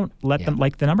 And don't let them,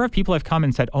 like the number of people have come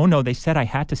and said, oh, no, they said I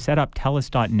had to set up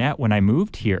telus.net when I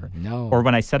moved here. No. Or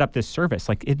when I set up this service.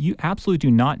 Like, you absolutely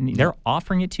do not need, they're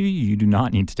offering it to you. You do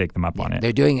not need to take them up on it.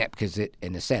 They're doing it because it,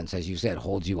 in a sense, as you said,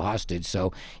 holds you hostage.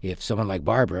 So if someone like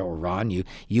Barbara or Ron, you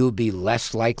would be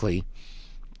less likely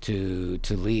to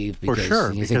leave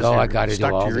because you think, I got to do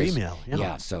all this. Email.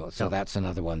 Yeah, so that's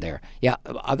another one there. Yeah,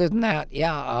 other than that,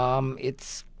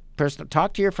 it's personal.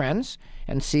 Talk to your friends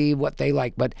and see what they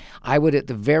like. But I would, at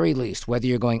the very least, whether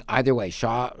you're going either way,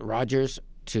 Shaw, Rogers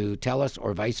to TELUS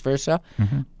or vice versa,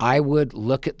 I would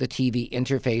look at the TV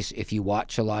interface if you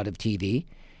watch a lot of TV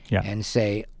and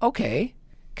say, okay,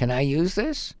 can I use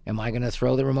this? Am I going to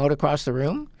throw the remote across the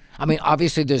room? I mean,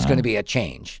 obviously there's going to be a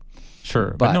change.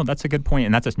 Sure, but no, that's a good point,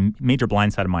 and that's a major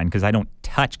blind side of mine because I don't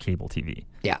touch cable TV.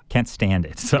 Yeah. Can't stand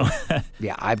it, so...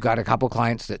 Yeah, I've got a couple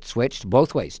clients that switched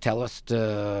both ways, TELUS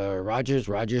to Rogers,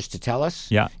 Rogers to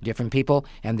TELUS, different people,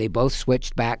 and they both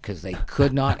switched back because they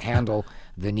could not handle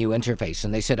the new interface,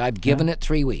 and they said, I've given it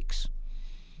 3 weeks.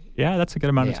 Yeah, that's a good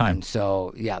amount of time. And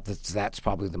so, that's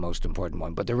probably the most important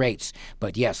one. But the rates.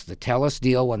 But yes, the TELUS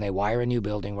deal when they wire a new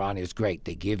building, Ron, is great.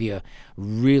 They give you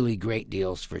really great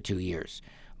deals for 2 years.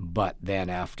 But then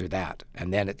after that,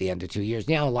 and then at the end of 2 years,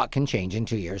 a lot can change in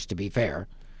 2 years, to be fair.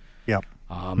 Yep.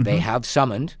 They have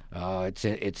summoned.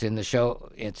 It's in the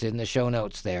show. It's in the show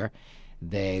notes there.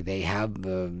 They have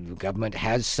the government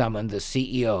has summoned the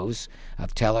CEOs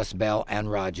of TELUS, Bell, and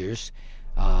Rogers.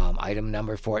 Item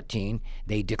number 14.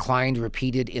 They declined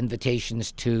repeated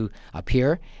invitations to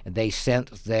appear. They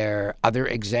sent their other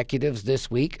executives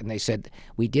this week, and they said,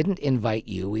 we didn't invite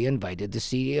you, we invited the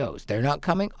CEOs. They're not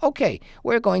coming? Okay,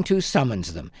 we're going to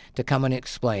summons them to come and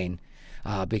explain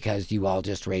because you all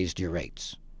just raised your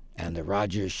rates. And the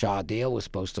Rogers-Shaw deal was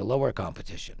supposed to lower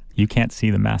competition. You can't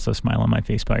see the massive smile on my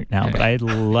face right now, but I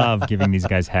love giving these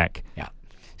guys heck. Yeah.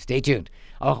 Stay tuned.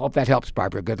 I hope that helps,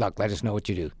 Barbara. Good luck. Let us know what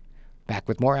you do. Back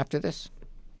with more after this.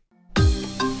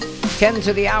 10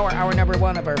 to the hour number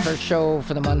one of our first show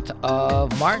for the month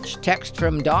of March. Text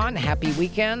from Dawn, happy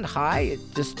weekend. Hi,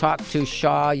 just talked to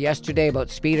Shaw yesterday about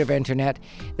speed of internet.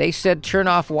 They said turn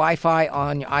off Wi-Fi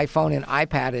on your iPhone and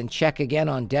iPad and check again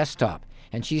on desktop.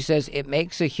 And she says it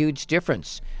makes a huge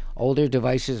difference. Older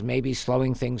devices may be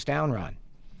slowing things down, Ron.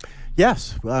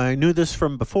 Yes, I knew this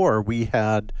from before. We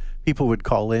had people would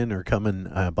call in or come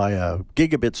and buy a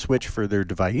gigabit switch for their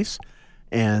device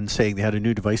and saying they had a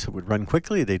new device that would run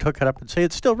quickly. They'd hook it up and say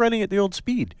it's still running at the old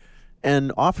speed.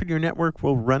 And often your network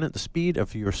will run at the speed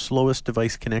of your slowest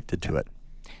device connected to it.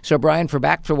 So, Brian,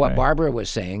 back to what Barbara was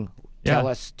saying,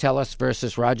 TELUS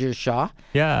versus Rogers-Shaw.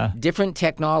 Yeah. Different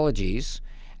technologies,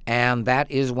 and that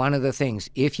is one of the things.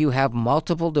 If you have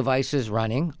multiple devices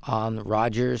running on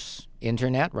Rogers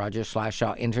internet,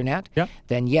 Rogers/Shaw internet,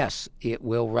 then yes, it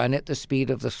will run at the speed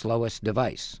of the slowest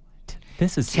device.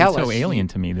 This is so alien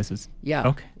to me. This is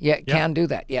okay. Yeah, it can do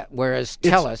that. Yeah, whereas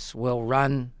TELUS will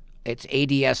run its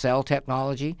ADSL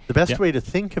technology. The best way to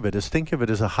think of it is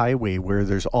as a highway where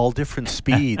there's all different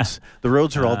speeds. The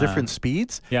roads are all different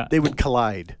speeds. Yeah. They would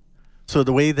collide. So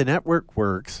the way the network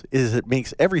works is it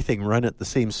makes everything run at the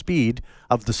same speed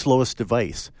of the slowest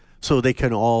device. So they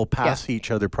can all pass each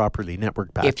other properly,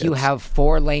 network packets. If you have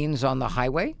 4 lanes on the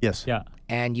highway, yeah,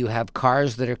 and you have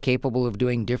cars that are capable of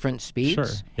doing different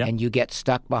speeds, and you get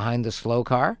stuck behind the slow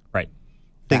car,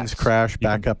 things crash,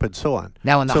 back up, and so on.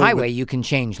 Now, on the highway, you can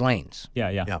change lanes.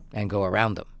 Yeah. And go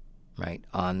around them. Right.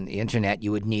 On the internet,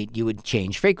 you would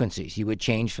change frequencies. You would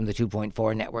change from the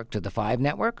 2.4 network to the 5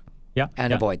 network.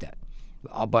 And avoid that.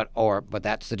 But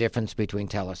that's the difference between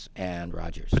TELUS and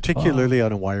Rogers. Particularly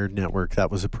on a wired network,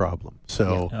 that was a problem.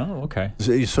 So, okay.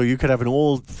 So you could have an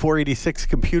old 486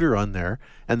 computer on there,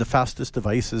 and the fastest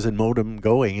devices and modem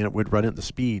going, and it would run at the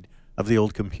speed of the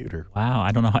old computer. Wow,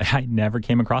 I don't know. I never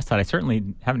came across that. I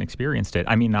certainly haven't experienced it.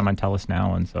 I mean, I'm on TELUS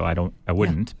now, and so I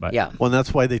wouldn't. But well,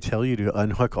 that's why they tell you to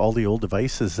unhook all the old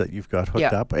devices that you've got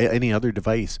hooked up, any other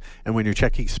device. And when you're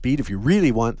checking speed, if you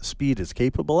really want the speed it's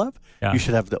capable of, you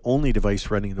should have the only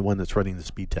device running the one that's running the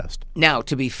speed test. Now,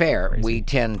 to be fair, we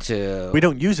tend to... We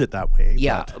don't use it that way.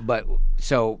 But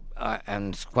so,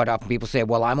 and quite often people say,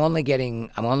 well, I'm only getting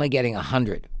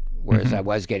 100. Whereas I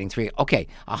was getting 3. Okay,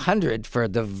 100 for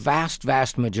the vast,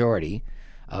 vast majority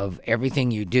of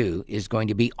everything you do is going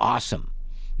to be awesome.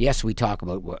 Yes, we talk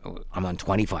about I'm on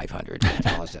 2,500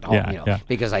 at home,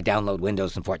 because I download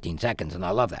Windows in 14 seconds, and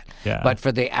I love that. But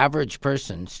for the average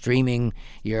person streaming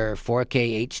your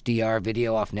 4K HDR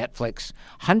video off Netflix,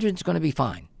 100's going to be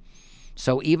fine.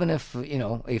 So even if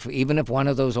if one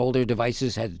of those older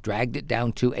devices has dragged it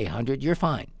down to 100, you're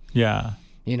fine. Yeah.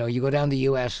 You go down to the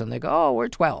U.S. and they go, oh, we're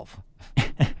 12.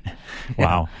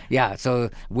 Wow. So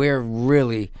we're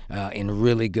really in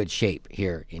really good shape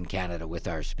here in Canada with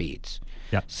our speeds.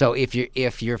 So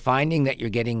if you're finding that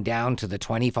you're getting down to the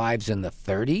 25s and the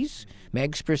 30s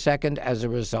megs per second as a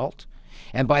result,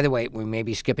 and by the way, we may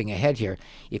be skipping ahead here.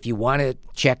 If you want to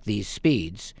check these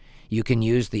speeds, you can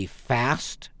use the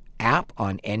FAST app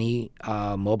on any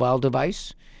mobile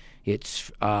device. It's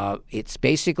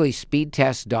basically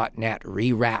speedtest.net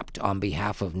rewrapped on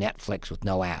behalf of Netflix with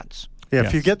no ads. Yeah,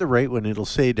 if you get the right one, it'll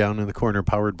say down in the corner,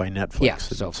 powered by Netflix. Yeah,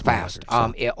 so FAST.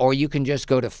 Or you can just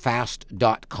go to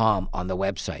fast.com on the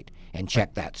website and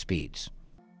check that speeds.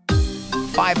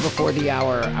 5 before the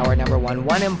hour number 1.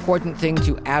 One important thing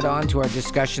to add on to our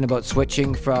discussion about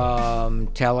switching from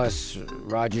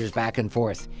TELUS, Rogers, back and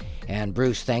forth. And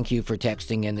Bruce, thank you for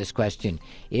texting in this question.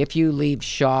 If you leave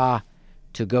Shaw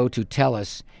to go to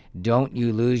TELUS, don't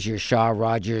you lose your Shaw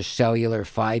Rogers cellular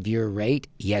 5-year rate?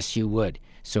 Yes, you would.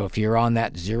 So if you're on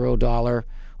that $0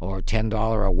 or $10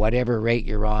 or whatever rate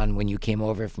you're on when you came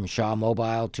over from Shaw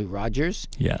Mobile to Rogers,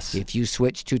 yes. If you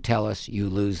switch to TELUS, you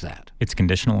lose that. It's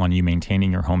conditional on you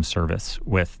maintaining your home service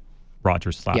with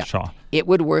Rogers/Shaw. It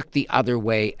would work the other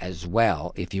way as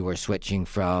well if you were switching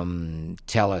from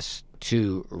TELUS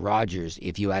to Rogers.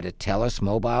 If you had a TELUS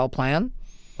mobile plan,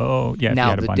 now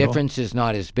the difference is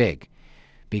not as big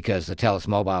because the TELUS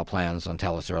mobile plans on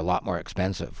TELUS are a lot more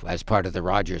expensive. As part of the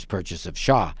Rogers purchase of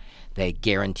Shaw, they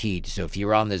guaranteed. So if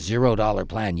you're on the $0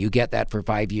 plan, you get that for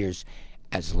 5 years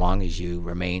as long as you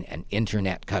remain an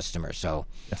internet customer. So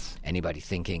anybody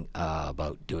thinking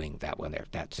about doing that one there,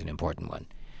 that's an important one.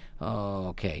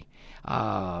 Okay.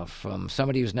 From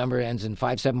somebody whose number ends in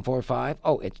 5745.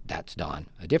 That's Don,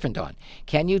 a different Don.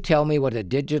 Can you tell me what a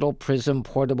digital Prism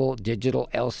portable digital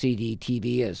LCD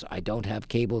TV is? I don't have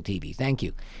cable TV. Thank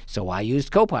you. So I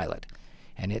used Copilot,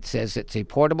 and it says it's a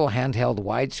portable handheld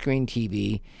widescreen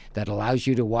TV that allows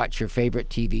you to watch your favorite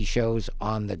TV shows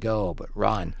on the go. But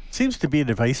Ron, seems to be a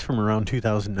device from around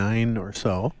 2009 or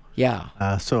so.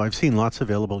 Yeah. So I've seen lots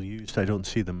available used. I don't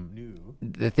see them new.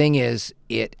 The thing is,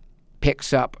 it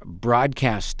picks up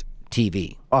broadcast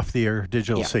TV. Off the air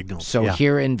digital signals. So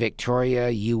here in Victoria,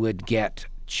 you would get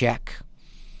Czech,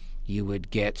 you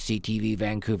would get CTV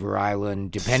Vancouver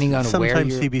Island, depending on where you're...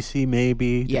 Sometimes CBC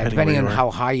maybe. Yeah, depending on how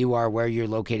high you are, where you're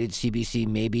located. CBC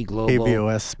maybe, Global.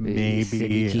 KBOS maybe.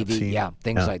 City TV,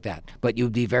 things like that. But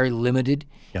you'd be very limited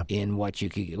in what you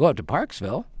could... Go up to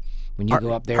Parksville. When you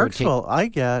go up there... Parksville, I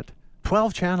get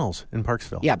 12 channels in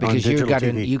Parksville. Yeah, because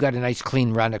you got a nice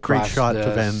clean run across shot the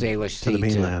Salish Sea to the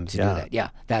mainland. to do that. Yeah,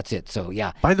 that's it. So,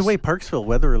 yeah. By the way, Parksville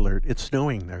weather alert. It's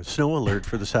snowing there. Snow alert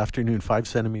for this afternoon. 5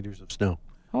 centimeters of snow.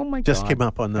 Oh my God! Just came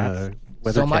up on the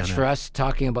weather. So much for us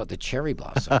talking about the cherry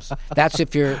blossoms. That's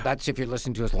if you're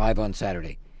listening to us live on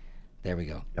Saturday. There we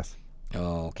go. Yes.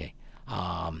 Okay.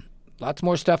 Lots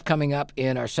more stuff coming up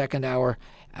in our second hour.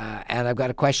 And I've got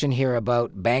a question here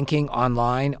about banking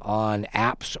online on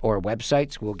apps or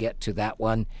websites. We'll get to that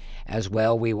one as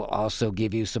well. We will also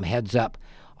give you some heads up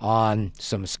on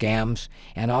some scams.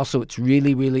 And also, it's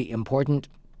really, really important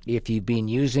if you've been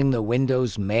using the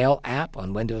Windows Mail app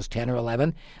on Windows 10 or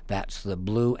 11, that's the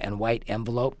blue and white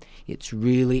envelope. It's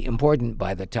really important.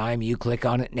 By the time you click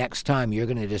on it next time, you're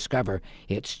going to discover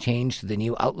it's changed to the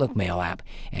new Outlook Mail app,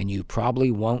 and you probably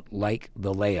won't like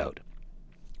the layout.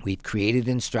 We've created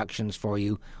instructions for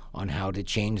you on how to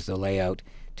change the layout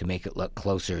to make it look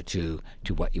closer to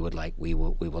what you would like. We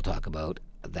will talk about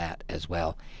that as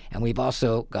well. And we've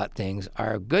also got things,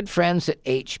 our good friends at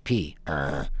HP.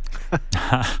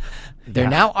 They're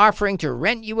now offering to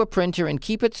rent you a printer and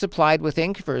keep it supplied with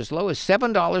ink for as low as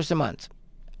 $7 a month,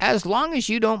 as long as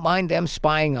you don't mind them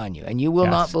spying on you. And you will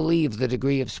not believe the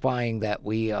degree of spying that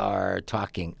we are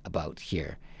talking about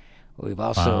here. We've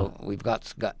also we've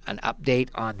got an update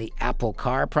on the Apple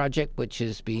Car project, which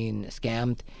is being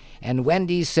scammed. And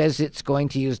Wendy's says it's going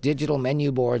to use digital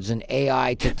menu boards and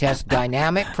AI to test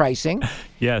dynamic pricing.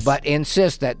 Yes. But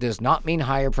insists that does not mean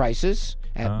higher prices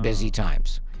at busy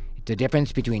times. The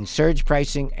difference between surge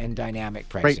pricing and dynamic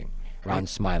pricing. Right.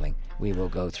 Ron's smiling. We will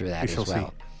go through that as well. See.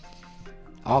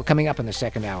 All coming up in the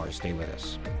second hour. Stay with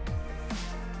us.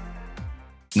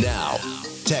 Now,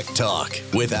 Tech Talk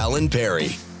with Alan Perry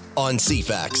on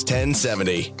CFAX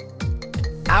 1070.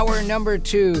 Hour number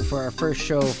 2 for our first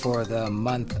show for the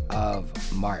month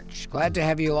of March. Glad to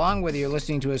have you along, whether you're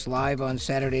listening to us live on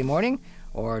Saturday morning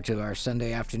or to our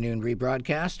Sunday afternoon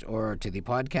rebroadcast or to the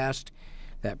podcast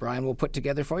that Brian will put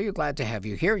together for you. Glad to have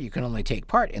you here. You can only take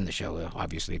part in the show,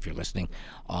 obviously, if you're listening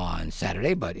on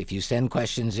Saturday. But if you send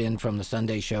questions in from the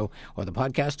Sunday show or the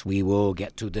podcast, we will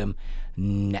get to them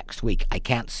next week. I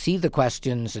can't see the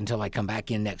questions until I come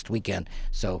back in next weekend.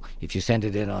 So if you send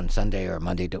it in on Sunday or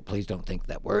Monday, please don't think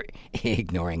that we're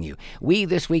ignoring you. We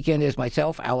this weekend is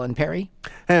myself, Alan Perry.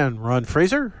 And Ron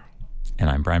Fraser. And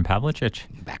I'm Brian Pavlicich.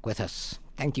 Back with us.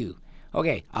 Thank you.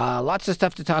 Okay, lots of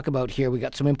stuff to talk about here. We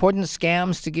got some important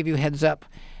scams to give you heads up,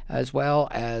 as well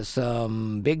as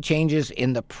some big changes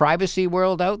in the privacy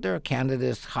world out there.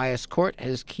 Canada's highest court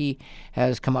has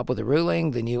come up with a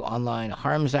ruling. The new Online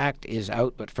Harms Act is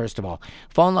out. But first of all,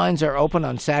 phone lines are open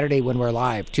on Saturday when we're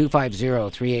live,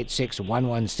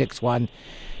 250-386-1161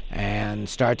 and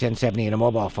star 1070 in a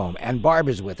mobile phone. And Barb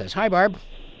is with us. Hi, Barb.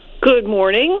 Good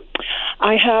morning.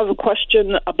 I have a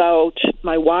question about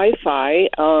my Wi-Fi.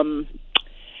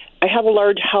 I have a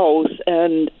large house,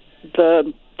 and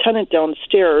the tenant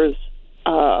downstairs,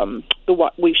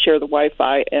 we share the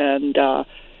Wi-Fi, and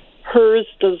hers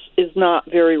is not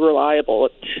very reliable.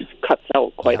 It cuts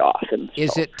out quite often. So.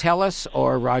 Is it TELUS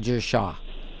or Rogers Shaw?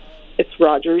 It's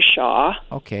Rogers Shaw.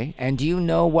 Okay. And do you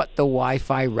know what the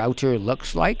Wi-Fi router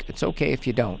looks like? It's okay if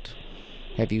you don't.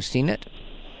 Have you seen it?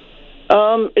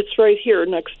 It's right here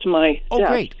next to my desk. Oh,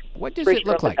 great. What does it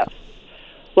look like?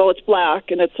 Well, it's black,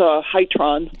 and it's a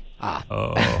Hytron.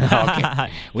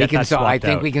 Okay. We can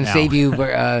save you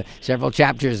several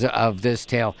chapters of this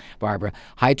tale, Barbara.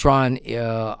 Hytron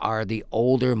are the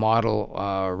older model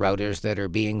routers that are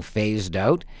being phased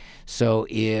out. So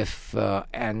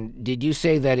and did you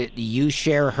say that you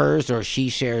share hers or she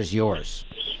shares yours?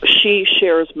 She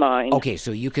shares mine. Okay,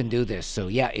 so you can do this. So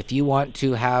yeah, if you want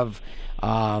to have,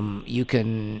 you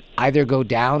can either go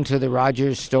down to the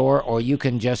Rogers store or you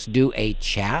can just do a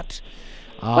chat.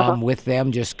 With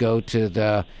them, just go to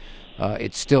the,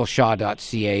 it's still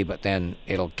shaw.ca, but then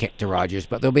it'll kick to Rogers.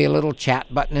 But there'll be a little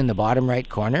chat button in the bottom right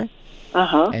corner.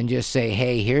 And just say,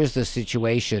 hey, here's the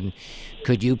situation.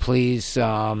 Could you please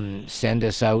send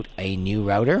us out a new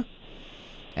router?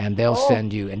 And they'll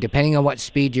send you, and depending on what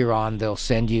speed you're on, they'll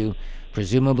send you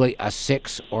presumably a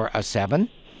 6 or a 7.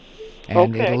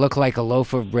 And it'll look like a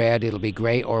loaf of bread. It'll be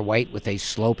gray or white with a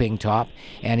sloping top.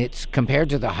 And it's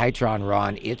compared to the Hytron,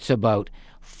 Ron, it's about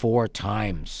 4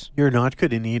 times. You're not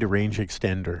going to need a range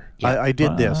extender. Yeah. I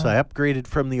did this. I upgraded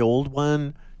from the old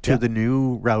one to the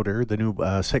new router, the new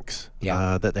 6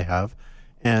 that they have.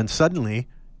 And suddenly,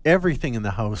 everything in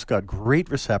the house got great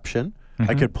reception.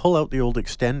 I could pull out the old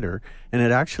extender, and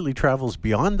it actually travels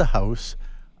beyond the house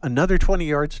another 20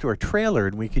 yards to our trailer,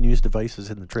 and we can use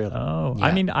devices in the trailer. Oh, yeah.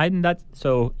 I mean,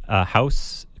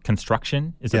 house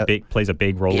construction plays a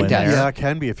big role in there. Yeah, it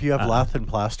can be. If you have lath and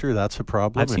plaster, that's a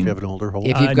problem. If you have an older home,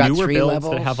 if you've got newer 3 builds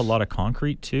levels that have a lot of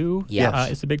concrete too,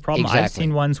 it's a big problem. Exactly. I've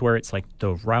seen ones where it's like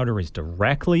the router is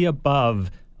directly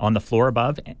above, on the floor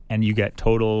above, and you get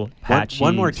total patchy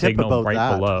one more tip signal about right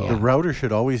that. below. The router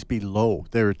should always be low.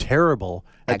 They're terrible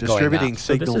at distributing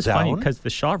signal down. So this is funny because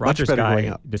the Shaw Rogers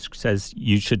guy says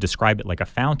you should describe it like a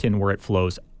fountain where it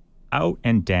flows out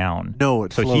and down. No,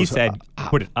 it flows So he said up.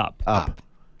 Put it up.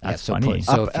 That's funny.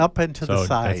 Up and to the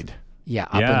side.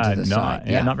 Up and to the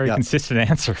side. Not very consistent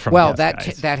answer from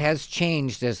that has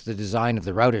changed as the design of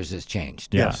the routers has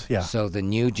changed. Yes. So the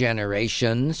new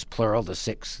generations, plural,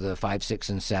 the 5, 6,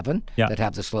 and 7 that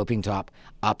have the sloping top,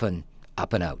 up and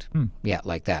out. Yeah,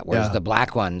 like that. Whereas the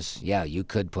black ones, you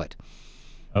could put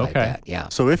like that. Yeah.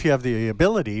 So if you have the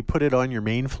ability, put it on your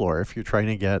main floor. If you're trying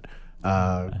to get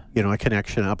a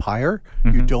connection up higher,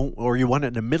 you don't, or you want it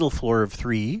in the middle floor of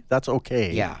 3. That's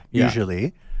okay. Yeah.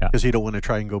 Usually. because you don't want to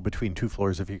try and go between two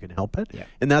floors if you can help it. Yeah.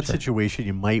 In that situation,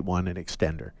 you might want an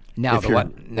extender. Now,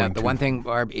 the one thing,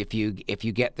 Barb, if you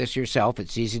get this yourself,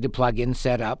 it's easy to plug in,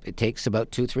 set up. It takes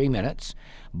about 2-3 minutes.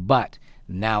 But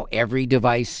now every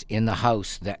device in the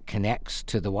house that connects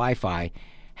to the Wi-Fi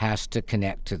has to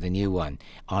connect to the new one.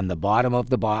 On the bottom of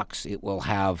the box, it will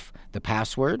have the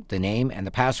password, the name, and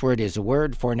the password is a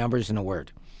word, 4 numbers, and a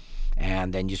word.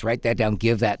 And then just write that down,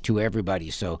 give that to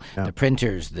everybody. So the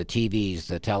printers, the TVs,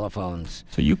 the telephones.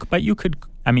 So you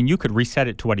could reset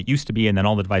it to what it used to be, and then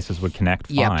all the devices would connect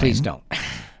fine. Yeah, please don't.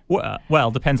 Well,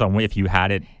 it depends on if you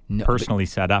had it personally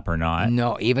set up or not.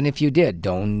 No, even if you did,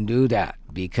 don't do that,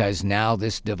 because now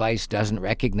this device doesn't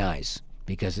recognize,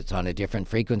 because it's on a different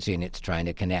frequency and it's trying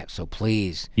to connect. So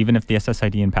please. Even if the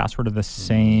SSID and password are the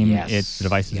same, the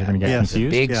devices are going to get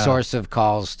confused? It's a big source of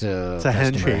calls to it's a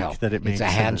handshake help. That it makes. It's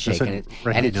a handshake,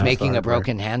 and it's making a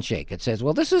broken handshake. It says,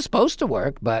 well, this is supposed to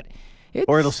work, but...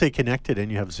 Or it'll say connected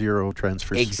and you have 0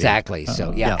 transfer speed. Exactly.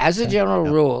 So, as a general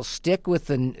rule, stick with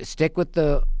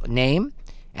the name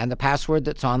and the password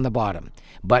that's on the bottom.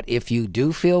 But if you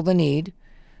do feel the need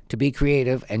to be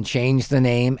creative and change the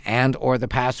name and or the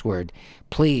password,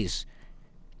 please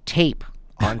tape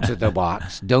onto the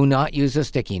box. Do not use a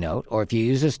sticky note, or if you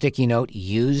use a sticky note,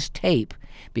 use tape,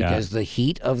 because the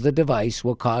heat of the device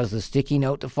will cause the sticky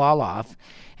note to fall off,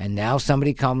 and now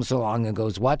somebody comes along and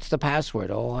goes, what's the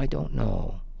password? Oh, I don't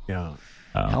know. Yeah.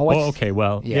 Okay.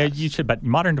 Well, you should, but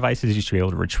modern devices, you should be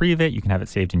able to retrieve it. You can have it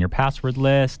saved in your password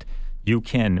list. You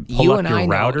can pull up your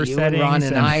router settings. You and Ron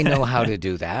and I know how to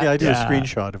do that. I do a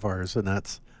screenshot of ours, and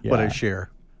that's what I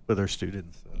share with our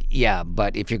students. So. Yeah,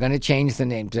 but if you're going to change the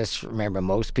name, just remember,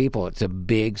 most people, it's a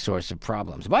big source of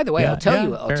problems. By the way, I'll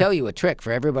tell you a trick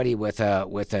for everybody with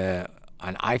an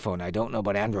iPhone. I don't know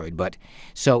about Android, but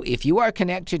so if you are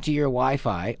connected to your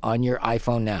Wi-Fi on your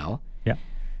iPhone now,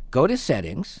 go to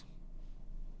Settings,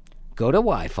 go to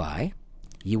Wi-Fi.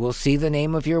 You will see the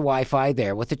name of your Wi-Fi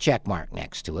there with a check mark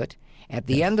next to it. At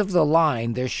the end of the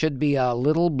line, there should be a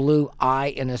little blue eye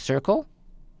in a circle.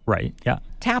 Right, yeah.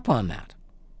 Tap on that.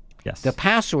 Yes. The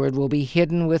password will be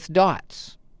hidden with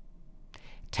dots.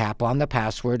 Tap on the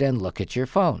password and look at your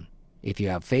phone. If you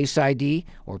have Face ID,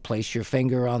 or place your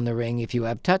finger on the ring if you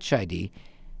have Touch ID,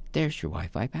 there's your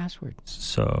Wi-Fi password.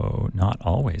 So not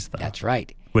always, though. That's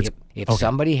right. If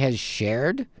somebody has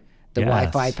shared the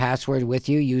Wi-Fi password with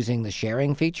you using the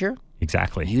sharing feature,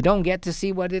 exactly, you don't get to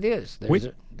see what it is.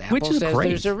 Which is great.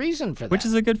 There's a reason for that. Which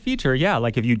is a good feature, yeah.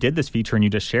 Like if you did this feature and you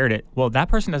just shared it, well, that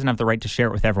person doesn't have the right to share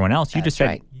it with everyone else. You just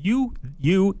said,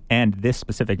 you and this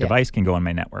specific device can go on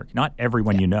my network, not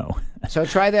everyone you know. So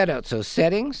try that out. So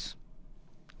Settings,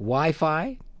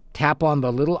 Wi-Fi, tap on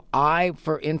the little I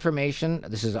for information.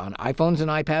 This is on iPhones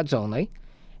and iPads only.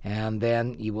 And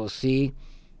then you will see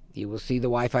the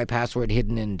Wi-Fi password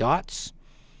hidden in dots,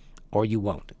 or you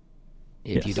won't.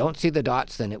 If you don't see the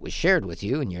dots, then it was shared with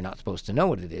you, and you're not supposed to know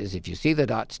what it is. If you see the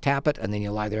dots, tap it, and then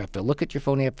you'll either have to look at your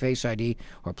phone if you have Face ID,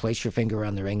 or place your finger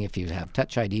on the ring if you have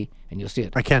Touch ID, and you'll see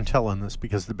it. I can't tell on this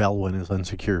because the Bell one is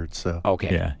unsecured. So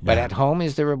okay, but at home,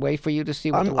 is there a way for you to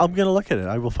see? I'm going to look at it.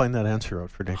 I will find that answer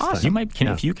out for next time. You might,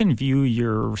 if you can view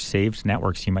your saved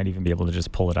networks, you might even be able to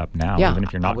just pull it up now, even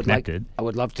if you're not connected. I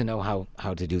would love to know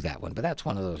how to do that one, but that's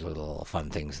one of those little fun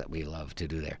things that we love to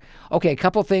do there. Okay, a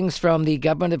couple things from the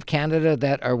Government of Canada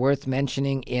that are worth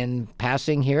mentioning in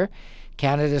passing here.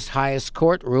 Canada's highest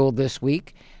court ruled this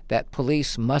week that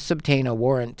police must obtain a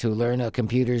warrant to learn a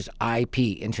computer's IP,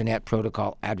 Internet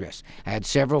Protocol address. I had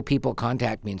several people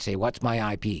contact me and say, what's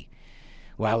my IP?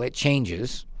 Well, it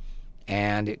changes,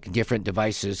 and different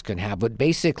devices can have, but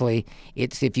basically,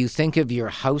 it's if you think of your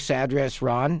house address,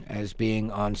 Ron, as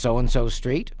being on so-and-so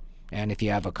street, and if you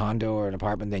have a condo or an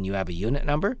apartment, then you have a unit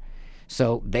number.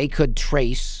 So they could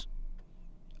trace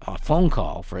a phone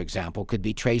call, for example, could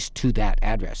be traced to that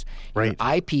address. Right.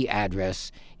 Your IP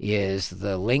address is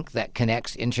the link that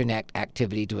connects internet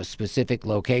activity to a specific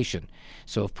location.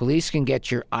 So if police can get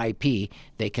your IP,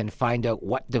 they can find out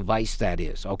what device that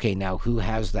is. Okay, now who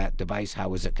has that device?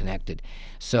 How is it connected?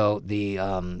 So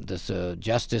the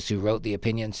justice who wrote the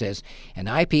opinion says, an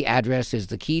IP address is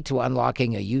the key to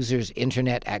unlocking a user's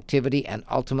internet activity and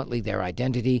ultimately their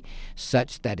identity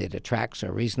such that it attracts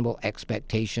a reasonable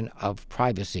expectation of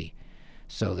privacy.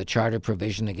 So the Charter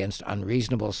provision against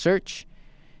unreasonable search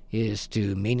is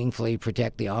to meaningfully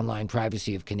protect the online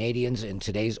privacy of Canadians in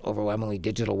today's overwhelmingly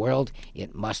digital world.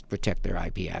 It must protect their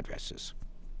IP addresses.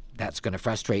 That's going to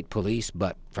frustrate police,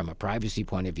 but from a privacy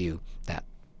point of view,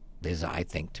 is, I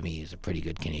think, to me, is a pretty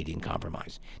good Canadian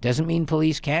compromise. Doesn't mean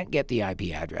police can't get the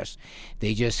IP address.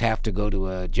 They just have to go to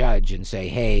a judge and say,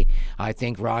 hey, I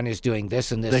think Ron is doing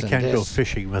this and this and this. They can't go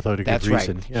fishing without a good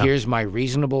reason. That's right. Yeah. Here's my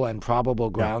reasonable and probable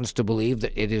grounds to believe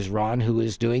that it is Ron who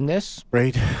is doing this.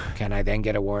 Right. Can I then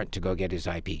get a warrant to go get his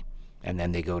IP? And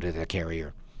then they go to the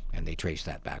carrier, and they trace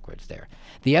that backwards there.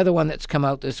 The other one that's come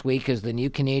out this week is the new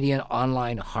Canadian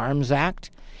Online Harms Act.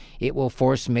 It will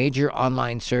force major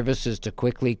online services to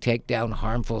quickly take down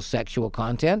harmful sexual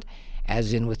content,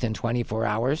 as in within 24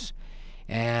 hours.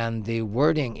 And the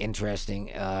wording,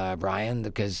 interesting, Brian,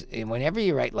 because whenever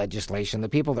you write legislation, the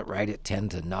people that write it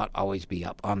tend to not always be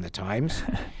up on the times.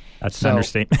 That's an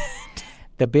understatement.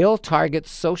 The bill targets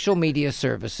social media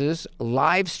services,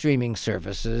 live streaming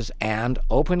services, and,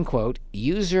 open quote,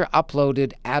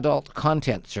 user-uploaded adult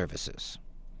content services.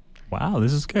 Wow,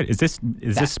 this is good. Is this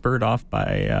spurred off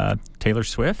by Taylor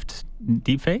Swift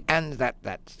deepfake? And that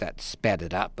sped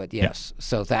it up, but yes. Yeah.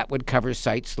 So that would cover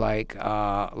sites like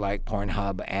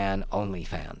Pornhub and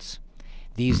OnlyFans.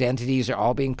 These entities are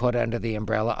all being put under the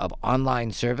umbrella of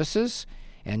online services,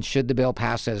 and should the bill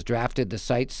pass as drafted, the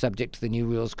sites subject to the new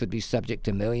rules could be subject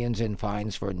to millions in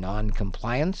fines for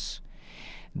non-compliance.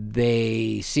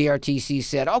 The CRTC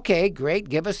said, okay, great,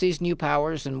 give us these new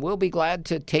powers and we'll be glad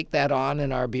to take that on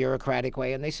in our bureaucratic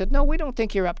way. And they said, no, we don't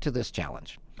think you're up to this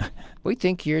challenge. We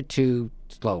think you're too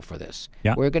slow for this.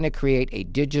 Yeah. We're going to create a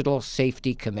digital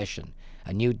safety commission,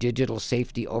 a new digital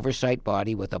safety oversight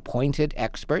body with appointed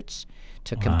experts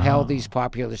to compel these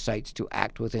popular sites to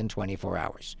act within 24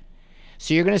 hours.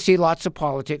 So you're going to see lots of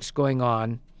politics going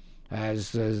on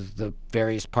as the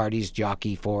various parties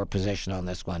jockey for position on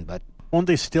this one, but won't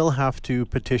they still have to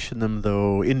petition them,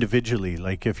 though, individually?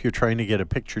 Like if you're trying to get a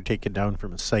picture taken down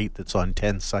from a site that's on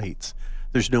 10 sites,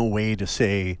 there's no way to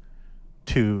say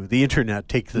to the internet,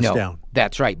 take this down.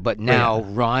 That's right. But now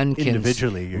Ron can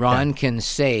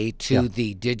say to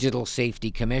the Digital Safety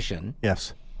Commission,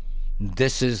 yes,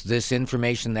 this is this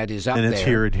information that is up there. And it's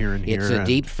here and here and here. It's a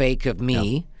deep fake of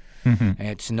me. Yeah. Mm-hmm.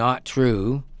 It's not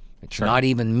true. It's not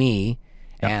even me.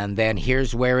 Yep. And then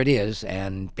here's where it is,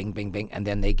 and bing, bing, bing, and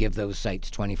then they give those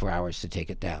sites 24 hours to take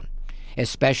it down.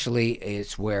 Especially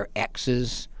it's where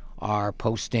exes are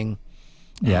posting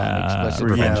explicit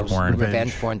revenge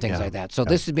porn, things like that. So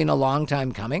this has been a long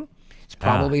time coming. It's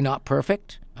probably not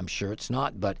perfect. I'm sure it's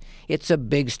not, but it's a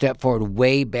big step forward,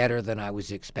 way better than I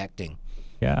was expecting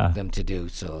them to do.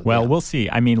 So we'll see.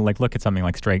 I mean, look at something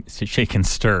like Shake and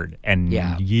Stirred, and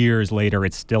years later,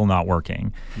 it's still not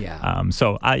working. Yeah.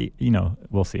 So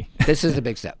we'll see. This is a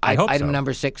big step. Item so.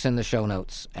 number 6 in the show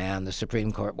notes, and the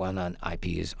Supreme Court one on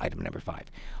IP is item number 5.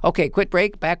 Okay, quick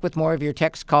break. Back with more of your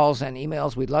text, calls, and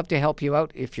emails. We'd love to help you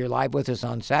out if you're live with us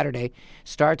on Saturday.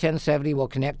 Star 1070 will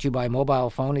connect you by mobile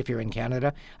phone if you're in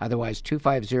Canada. Otherwise,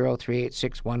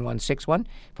 250-386-1161.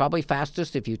 Probably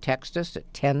fastest if you text us at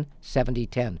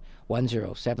 107010.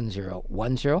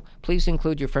 107010. Please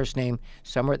include your first name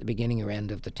somewhere at the beginning or end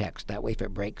of the text. That way, if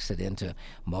it breaks it into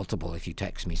multiple, if you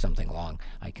text me something long,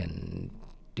 I can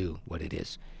do what it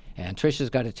is. And Trisha's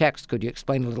got a text. Could you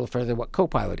explain a little further what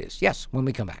Copilot is? Yes, when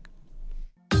we come back.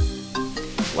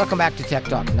 Welcome back to Tech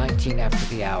Talk, 19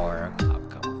 after the hour.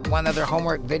 One other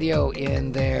homework video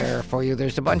in there for you.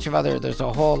 There's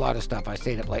a whole lot of stuff. I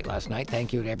stayed up late last night.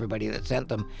 Thank you to everybody that sent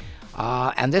them.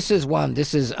 And this is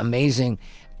amazing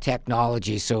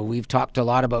technology. So we've talked a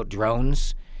lot about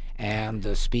drones and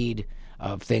the speed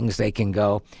of things they can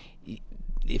go.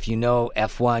 If you know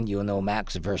F1, you'll know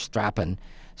Max Verstappen.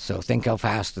 So think how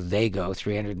fast they go,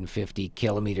 350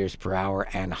 kilometers per hour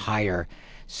and higher.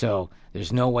 So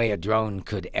there's no way a drone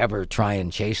could ever try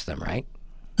and chase them, right?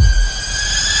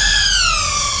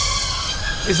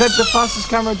 Is that the fastest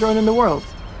camera drone in the world?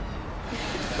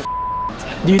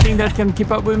 Do you think that can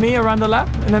keep up with me around the lap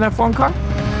in an F1 car?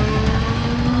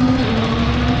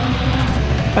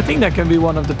 I think that can be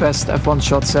one of the best F1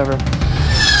 shots ever.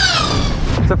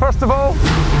 So first of all...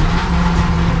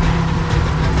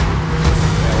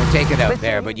 we'll take it out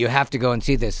there, but you have to go and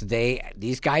see this.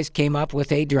 These guys came up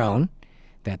with a drone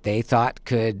that they thought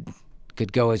could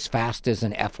go as fast as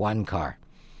an F1 car.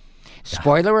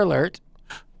 Spoiler alert,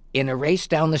 in a race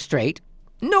down the straight,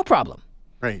 no problem.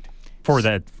 Right. For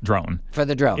the drone.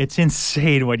 It's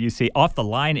insane what you see. Off the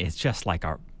line, it's just like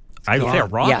I would say a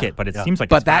rocket, but it seems like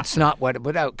But that's not what it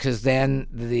put out, because then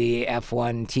the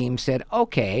F1 team said,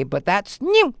 okay, but that's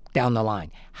down the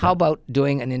line. How about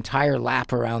doing an entire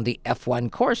lap around the F1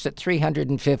 course at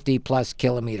 350 plus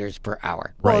kilometers per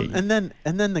hour? Right. Well,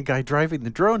 and then the guy driving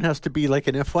the drone has to be like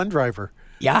an F1 driver.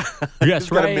 Yeah. Yes, You've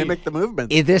got to right. mimic the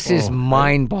movements. This is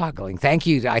mind-boggling. Thank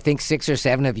you. I think 6 or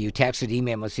 7 of you texted,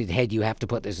 emailed, and said, hey, you have to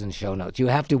put this in the show notes. You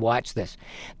have to watch this.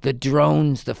 The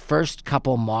drones, the first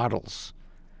couple models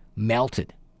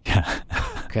melted.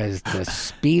 Because the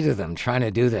speed of them trying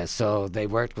to do this. So they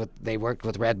worked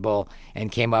with Red Bull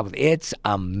and came up with, it's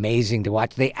amazing to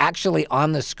watch. They actually,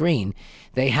 on the screen,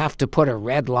 they have to put a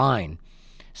red line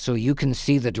so you can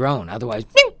see the drone. Otherwise,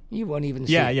 you won't even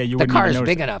see it. You the wouldn't car even is notice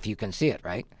big enough, you can see it,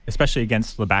 right? Especially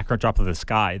against the backdrop of the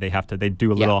sky. They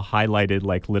do a little highlighted,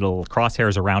 like little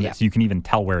crosshairs around it so you can even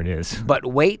tell where it is. But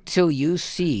wait till you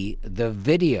see the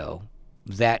video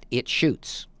that it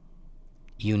shoots.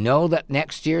 You know that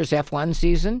next year's F1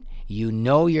 season, you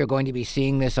know you're going to be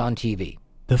seeing this on TV.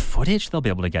 The footage they'll be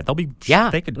able to get,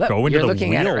 they could Look, go into you're the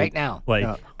looking wheel. at it right now.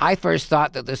 I first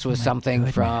thought that this was something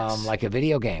from like a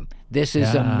video game. This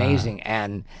is amazing,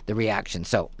 and the reaction.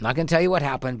 So I'm not going to tell you what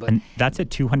happened, but and that's at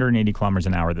 280 kilometers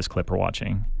an hour. This clip we're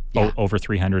watching, over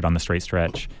 300 on the straight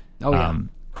stretch. Oh yeah.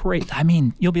 Great. I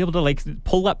mean, you'll be able to like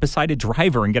pull up beside a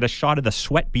driver and get a shot of the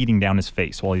sweat beating down his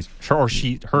face while he's while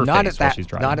she's driving.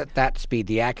 Not at that speed.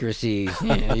 The accuracy, you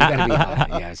got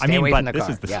to be. Stay away from the car. This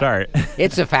is the start.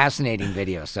 It's a fascinating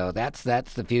video. So that's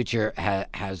the future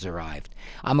has arrived.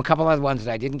 A couple other ones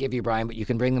that I didn't give you, Brian, but you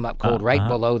can bring them up cold right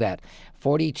below that.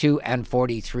 42 and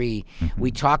 43. We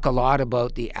talk a lot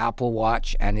about the Apple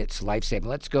Watch and its life-saving.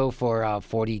 Let's go for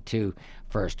 42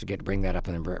 first to bring that up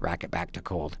and then rack it back to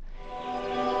cold.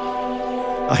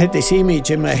 I had this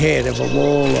image in my head of a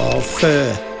wall of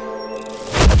fur.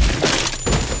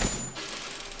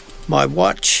 My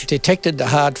watch detected the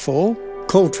hard fall,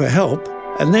 called for help,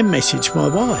 and then messaged my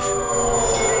wife.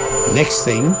 Next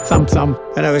thing, thump thump,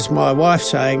 and it was my wife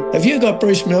saying, "Have you got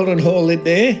Bruce Mildenhall in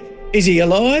there? Is he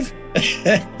alive?"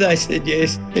 They said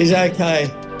yes, he's okay.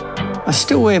 I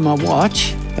still wear my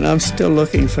watch, and I'm still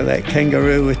looking for that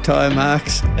kangaroo with tyre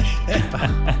marks.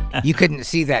 You couldn't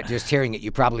see that just hearing it.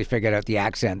 You probably figured out the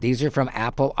accent. These are from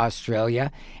Apple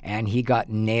Australia, and he got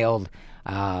nailed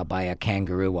by a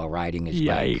kangaroo while riding his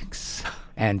bike. Yikes.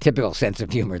 And typical sense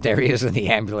of humor. There he is in the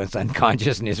ambulance,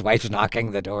 unconscious, and his wife's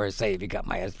knocking the door, say, "Have you got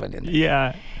my husband in there?"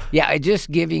 Yeah. Yeah, I just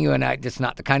giving you it's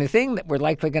not the kind of thing that we're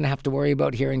likely going to have to worry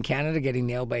about here in Canada, getting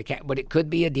nailed by a cat. But it could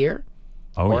be a deer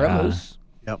or a moose.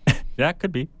 Yep. Yeah, it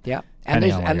could be. Yeah. And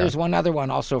there's one other one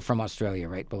also from Australia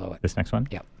right below it. This next one?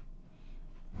 Yep.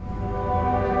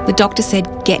 The doctor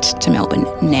said, get to Melbourne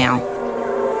now.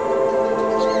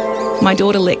 My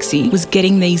daughter Lexi was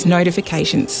getting these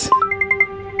notifications.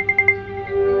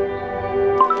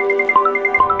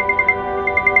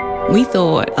 We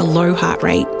thought a low heart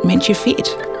rate meant you're fit.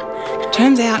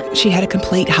 Turns out she had a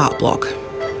complete heart block.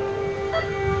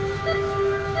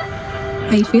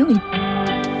 How you feeling?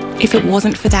 If it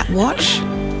wasn't for that watch,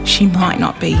 she might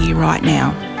not be here right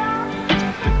now.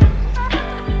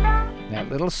 That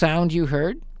little sound you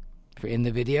heard in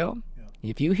the video,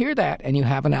 if you hear that and you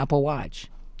have an Apple Watch,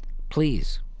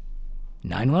 please,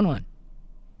 911.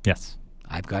 Yes.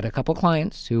 I've got a couple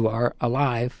clients who are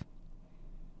alive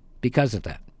because of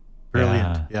that.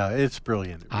 Brilliant. Yeah, it's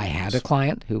brilliant. I had a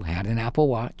client who had an Apple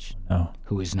Watch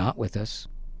who is not with us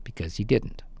because he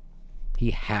didn't.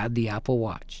 He had the Apple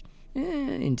Watch.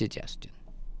 Indigestion.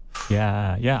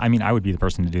 Yeah. I mean, I would be the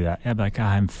person to do that. I'd be like,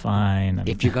 I'm fine.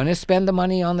 If you're going to spend the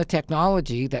money on the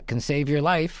technology that can save your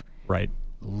life, right,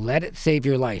 let it save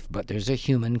your life. But there's a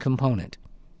human component.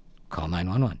 Call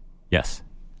 911. Yes.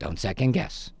 Don't second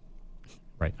guess.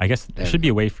 Right. I guess there should be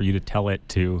a way for you to tell it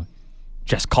to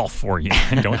just call for you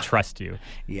and don't trust you.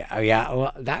 Yeah.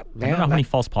 Well, I don't know how many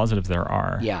false positives there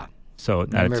are. Yeah. So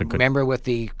remember with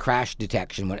the crash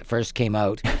detection when it first came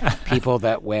out, people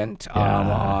that went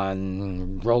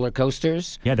on roller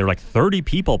coasters. Yeah, there were like 30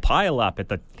 people pile up at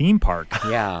the theme park.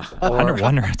 Yeah. I wonder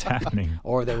what's happening.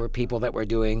 Or there were people that were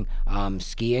doing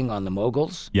skiing on the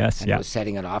moguls. Yes, and was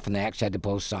setting it off, and they actually had to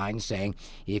post signs saying,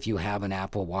 if you have an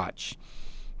Apple Watch,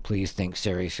 please think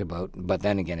serious about. But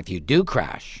then again, if you do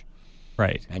crash,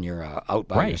 right, and you're out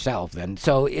by yourself, then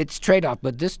so it's trade-off.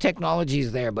 But this technology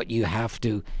is there, but you have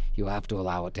to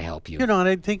allow it to help you. You know, and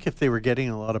I think if they were getting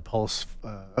a lot of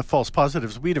false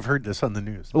positives, we'd have heard this on the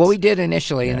news. Well, we did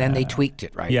initially, and then they tweaked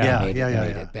it, right? Yeah. Made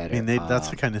it better. I mean, that's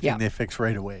the kind of thing they fix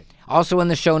right away. Also in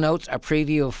the show notes, a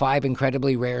preview of 5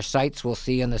 incredibly rare sights we'll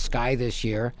see in the sky this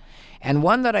year. And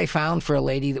one that I found for a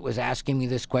lady that was asking me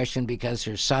this question because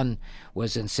her son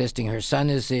was insisting. Her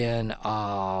son is in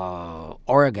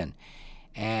Oregon.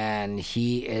 And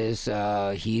he's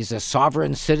a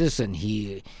sovereign citizen.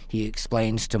 He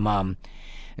explains to Mom.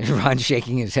 Ron's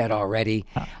shaking his head already.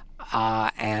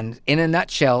 And in a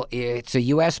nutshell, it's a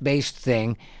U.S.-based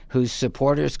thing whose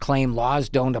supporters claim laws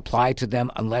don't apply to them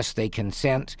unless they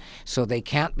consent, so they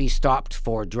can't be stopped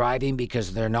for driving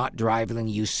because they're not driving.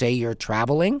 You say you're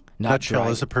traveling, not Nutshell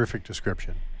driving. is a perfect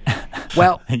description.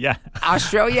 Well, yeah.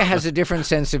 Australia has a different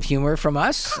sense of humor from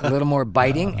us, a little more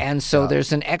biting, and so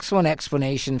there's an excellent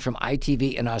explanation from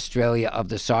ITV in Australia of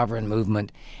the sovereign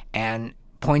movement and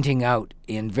pointing out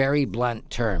in very blunt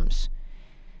terms,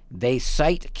 they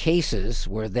cite cases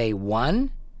where they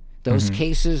won. Those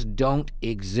cases don't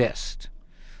exist.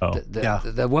 Oh.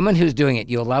 The woman who's doing it,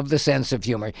 you'll love the sense of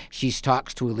humor. She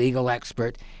talks to a legal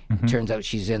expert. Turns out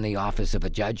she's in the office of a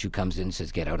judge who comes in and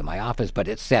says, get out of my office, but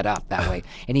it's set up that way.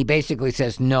 And he basically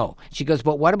says, no. She goes,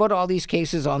 but what about all these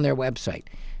cases on their website?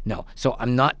 No. So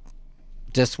I'm not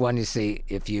just one to see,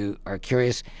 if you are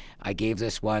curious, I gave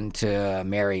this one to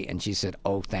Mary, and she said,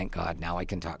 oh, thank God, now I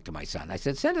can talk to my son. I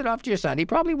said, send it off to your son. He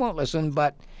probably won't listen,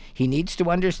 but he needs to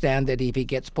understand that if he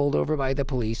gets pulled over by the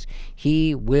police,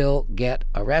 he will get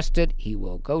arrested, he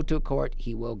will go to court,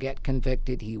 he will get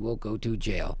convicted, he will go to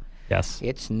jail. Yes.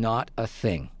 It's not a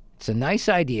thing. It's a nice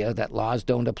idea that laws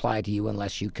don't apply to you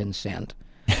unless you consent.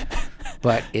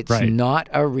 But it's not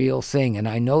a real thing. And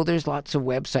I know there's lots of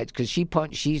websites, because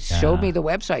she showed me the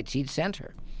websites he'd sent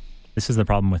her. This is the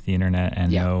problem with the internet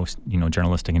and no,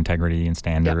 journalistic integrity and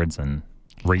standards and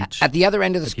reach. At the other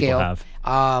end of the scale,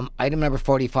 item number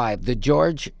 45, the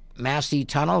George Massey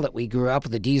Tunnel that we grew up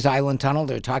with, the Dees Island Tunnel,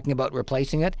 they're talking about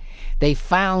replacing it. They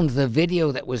found the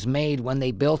video that was made when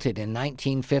they built it in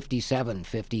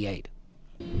 1957-58.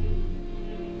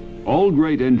 All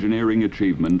great engineering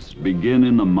achievements begin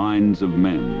in the minds of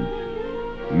men.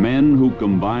 Men who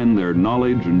combine their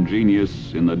knowledge and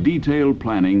genius in the detailed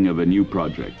planning of a new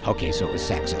project. Okay, so it was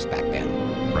sexist back then.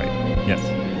 Right, yes.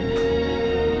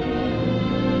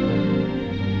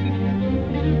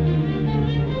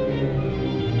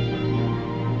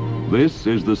 This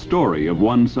is the story of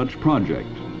one such project,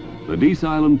 the Dees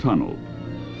Island Tunnel,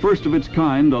 first of its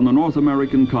kind on the North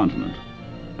American continent,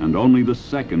 and only the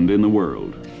second in the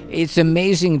world. It's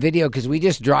amazing video, because we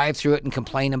just drive through it and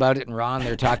complain about it, and Ron,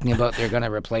 they're talking about they're going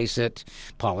to replace it,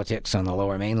 politics on the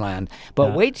Lower Mainland.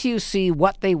 But wait till you see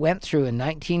what they went through in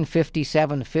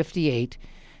 1957-58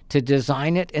 to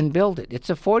design it and build it. It's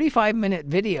a 45-minute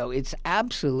video. It's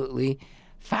absolutely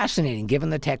fascinating, given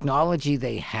the technology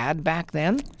they had back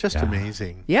then. Just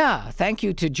amazing. Yeah, thank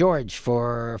you to George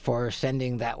for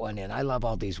sending that one in. I love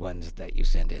all these ones that you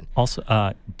send in.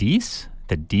 Also, Dees?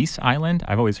 The Dees Island?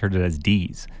 I've always heard it as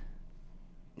Dees.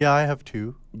 Yeah, I have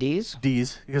two. Dees?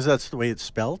 Dees, because that's the way it's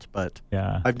spelt, but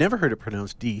I've never heard it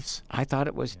pronounced Dees. I thought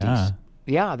it was Dees.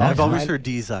 Yeah, that's I've always heard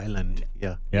Dees Island.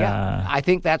 Yeah. I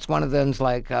think that's one of them's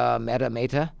like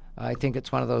Meta. I think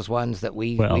it's one of those ones that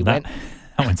we went.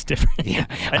 That one's different.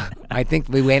 I think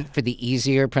we went for the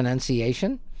easier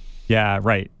pronunciation. Yeah,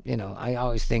 right. I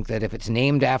always think that if it's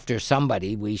named after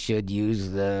somebody, we should use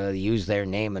their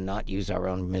name and not use our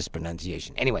own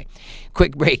mispronunciation. Anyway,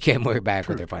 quick break, and we're back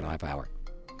with our final half hour.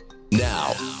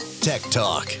 Now, Tech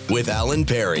Talk with Alan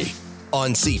Perry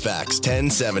on CFAX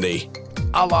 1070.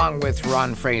 Along with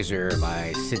Ron Fraser,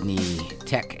 my Sidney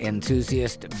tech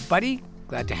enthusiast buddy.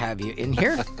 Glad to have you in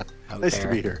here. Nice to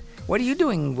be here. What are you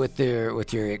doing with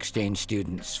your exchange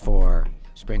students for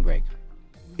spring break?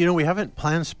 We haven't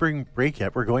planned spring break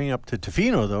yet. We're going up to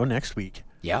Tofino, though, next week.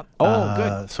 Yeah. Oh,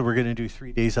 good. So we're going to do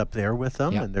 3 days up there with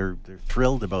them, and they're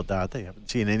thrilled about that. They haven't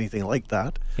seen anything like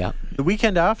that. Yeah. The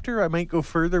weekend after, I might go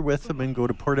further with them and go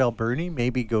to Port Alberni,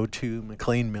 maybe go to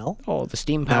McLean Mill. Oh, the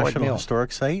steam-powered National mill.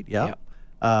 Historic Site,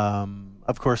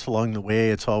 of course, along the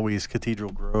way, it's always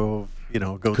Cathedral Grove,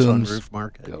 Goats on Roof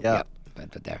Market.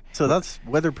 There. So that's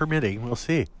weather permitting. We'll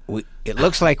see. It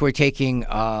looks like we're taking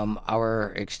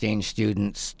our exchange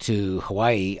students to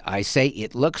Hawaii. I say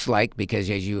it looks like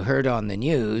because, as you heard on the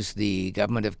news, the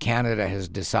government of Canada has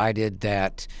decided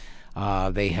that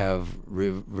they have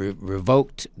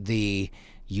revoked the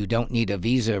you don't need a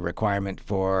visa requirement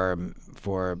for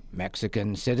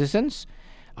Mexican citizens.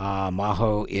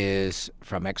 Maho is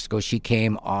from Mexico. She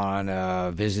came on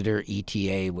a visitor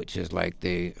ETA, which is like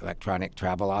the electronic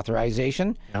travel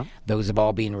authorization. Yeah. Those have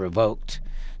all been revoked.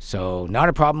 So not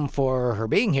a problem for her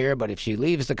being here, but if she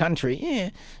leaves the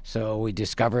country, So we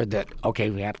discovered that,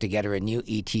 we have to get her a new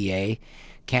ETA.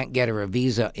 Can't get her a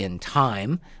visa in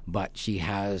time, but she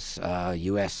has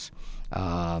U.S.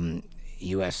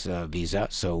 visa,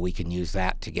 so we can use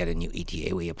that to get a new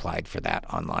ETA. We applied for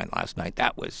that online last night.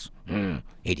 That was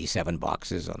 87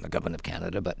 boxes on the government of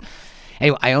Canada. But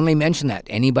anyway, I only mention that.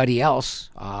 Anybody else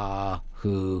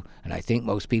who, and I think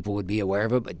most people would be aware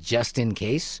of it, but just in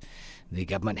case, The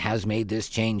government has made this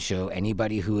change, so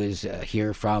anybody who is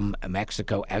here from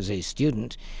Mexico as a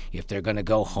student, if they're going to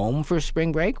go home for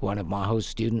spring break, one of Maho's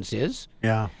students is,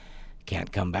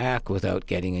 can't come back without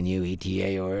getting a new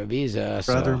ETA or a visa.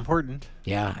 Rather important.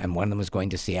 Yeah, and one of them was going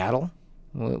to Seattle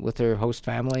with their host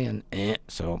family, and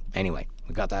so anyway,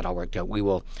 we got that all worked out. We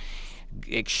will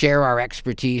share our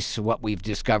expertise, what we've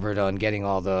discovered on getting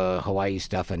all the Hawaii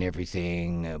stuff and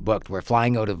everything booked. We're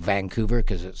flying out of Vancouver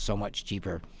because it's so much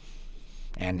cheaper.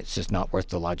 And it's just not worth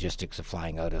the logistics of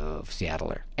flying out of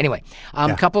Seattle. Anyway,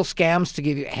 a couple scams to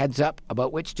give you a heads up,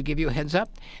 about which to give you a heads up.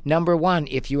 Number one,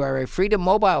 if you are a Freedom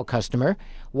Mobile customer,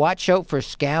 watch out for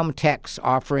scam texts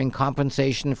offering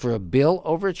compensation for a bill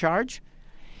overcharge.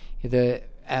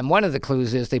 And one of the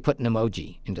clues is they put an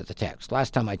emoji into the text.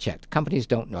 Last time I checked, companies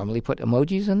don't normally put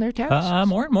emojis in their texts.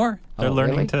 More and more. They're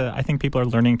learning to, I think people are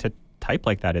learning to type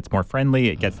like that. It's more friendly.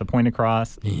 It gets the point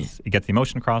across. It gets the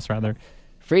emotion across, rather.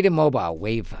 Freedom Mobile,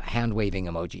 hand-waving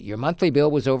emoji. Your monthly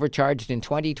bill was overcharged in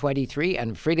 2023,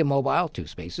 and Freedom Mobile, 2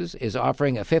 spaces, is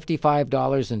offering a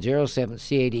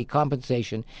 $55.07 CAD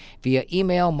compensation via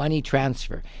email money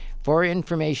transfer. For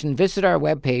information, visit our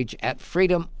webpage at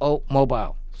Freedom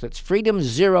Mobile. So it's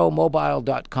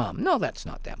freedomzeromobile.com. No, that's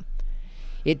not them.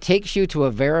 It takes you to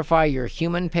a Verify Your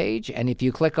Human page, and if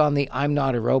you click on the I'm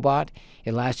Not a Robot,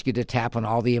 it'll ask you to tap on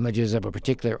all the images of a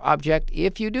particular object.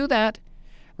 If you do that,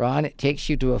 Ron, it takes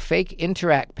you to a fake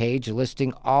Interact page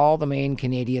listing all the main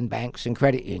Canadian banks and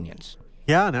credit unions.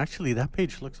 Yeah, and actually that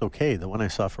page looks okay. The one I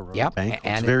saw for Royal Bank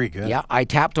looks very good. Yeah, I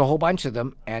tapped a whole bunch of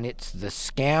them, and it's the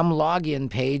scam login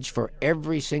page for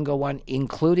every single one,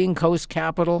 including Coast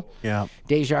Capital,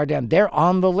 Desjardins. They're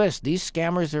on the list. These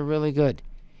scammers are really good.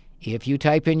 If you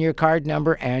type in your card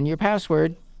number and your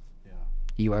password,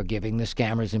 you are giving the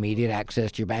scammers immediate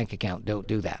access to your bank account. Don't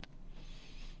do that.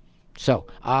 So,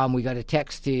 we got a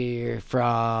text here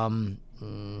from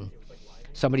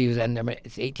somebody who's in number,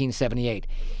 it's 1878.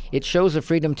 It shows a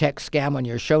Freedom text scam on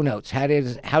your show notes.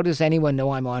 How does anyone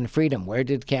know I'm on Freedom? Where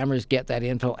did cameras get that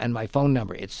info and my phone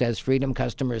number? It says Freedom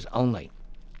customers only.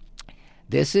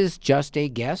 This is just a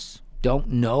guess. Don't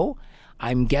know.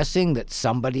 I'm guessing that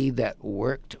somebody that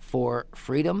worked for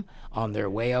Freedom on their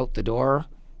way out the door,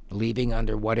 leaving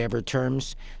under whatever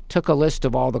terms, took a list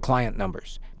of all the client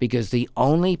numbers, because the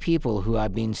only people who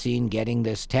I've been seen getting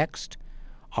this text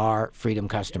are Freedom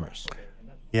customers.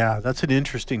 Yeah, that's an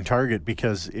interesting target,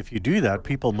 because if you do that,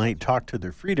 people might talk to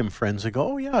their Freedom friends and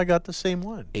go, oh yeah, I got the same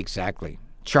one. Exactly.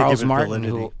 Charles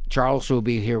Martin, Charles will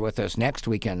be here with us next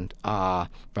weekend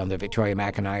from the Victoria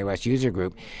Mac and iOS user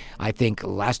group. I think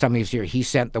last time he was here, he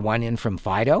sent the one in from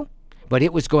Fido, but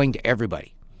it was going to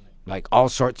everybody. Like all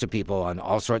sorts of people on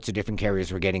all sorts of different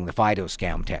carriers were getting the Fido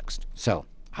scam text. So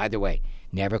either way,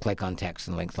 never click on text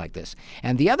and links like this.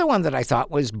 And the other one that I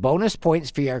thought was bonus points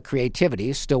for your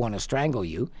creativity. Still want to strangle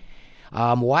you.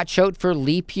 Watch out for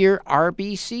leap year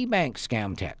RBC Bank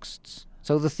scam texts.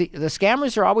 So the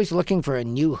scammers are always looking for a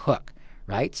new hook,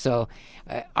 right? So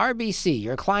RBC,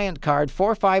 your client card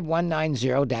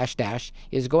 45190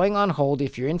 is going on hold.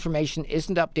 If your information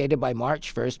isn't updated by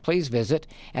March 1st, please visit.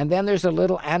 And then there's a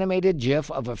little animated GIF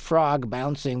of a frog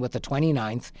bouncing with the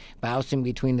 29th, bouncing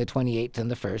between the 28th and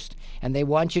the 1st. And they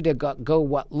want you to go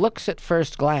what looks at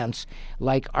first glance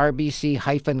like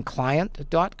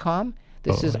rbc-client.com.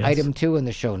 This is item 2 in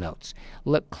the show notes.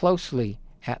 Look closely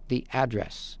at the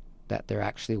address that they're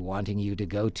actually wanting you to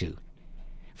go to.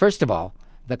 First of all,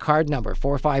 the card number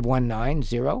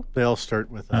 45190. They all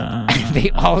start with that. They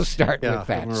all start with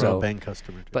that. We're so, a bank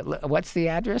customer too. But what's the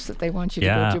address that they want you to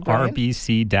go to, Brian?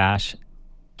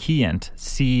 RBC-Client,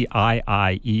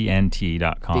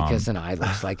 CIIENT.com. Because an I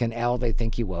looks like an L, they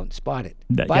think you won't spot it.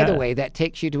 By the way, that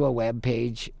takes you to a web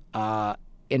page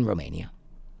in Romania.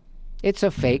 It's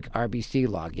a fake RBC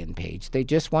login page. They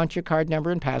just want your card number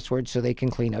and password so they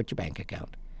can clean out your bank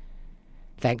account.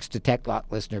 Thanks to TechLock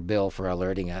listener Bill for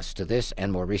alerting us to this,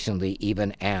 and more recently,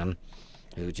 even Anne,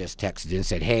 who just texted and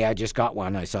said, hey, I just got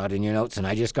one. I saw it in your notes, and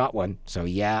I just got one. So,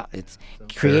 yeah, it's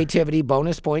creativity,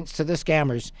 bonus points to the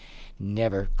scammers.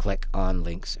 Never click on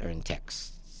links or in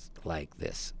texts like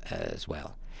this as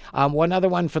well. One other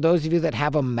one for those of you that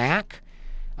have a Mac,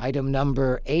 item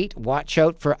number 8, watch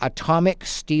out for atomic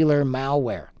stealer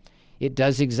malware. It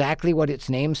does exactly what its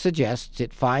name suggests.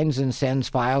 It finds and sends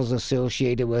files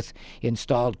associated with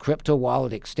installed crypto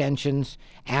wallet extensions,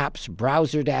 apps,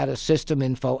 browser data, system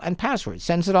info, and passwords.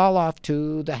 Sends it all off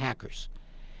to the hackers.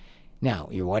 Now,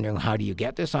 you're wondering, how do you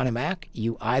get this on a Mac?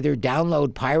 You either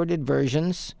download pirated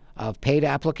versions of paid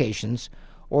applications,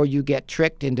 or you get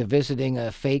tricked into visiting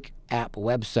a fake app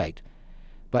website.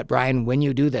 But, Brian, when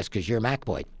you do this, because you're a Mac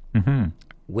boy,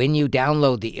 when you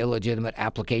download the illegitimate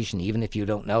application, even if you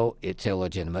don't know it's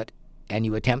illegitimate, and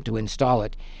you attempt to install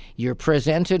it, you're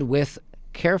presented with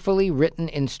carefully written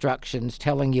instructions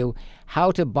telling you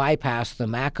how to bypass the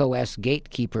macOS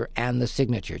gatekeeper and the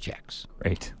signature checks.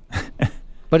 Great.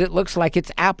 But it looks like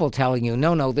it's Apple telling you,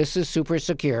 no, this is super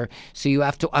secure, so you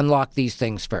have to unlock these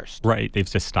things first. Right. They've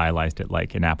just stylized it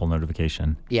like an Apple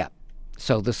notification. Yeah.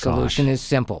 So the solution is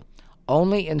simple.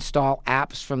 Only install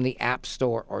apps from the App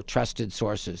Store or trusted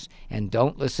sources, and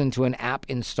don't listen to an app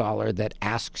installer that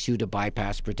asks you to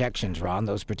bypass protections, Ron.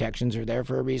 Those protections are there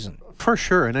for a reason. For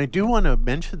sure. And I do want to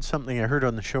mention something I heard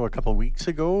on the show a couple weeks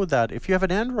ago, that if you have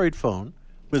an Android phone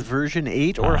with version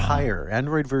 8 or higher,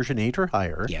 Android version 8 or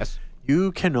higher, yes,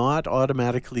 you cannot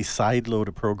automatically sideload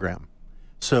a program.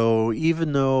 So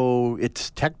even though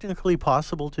it's technically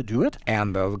possible to do it,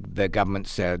 and the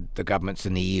governments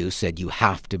in the EU said you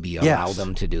have to allow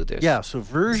them to do this. Yeah, so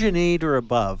version 8 or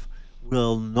above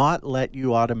will not let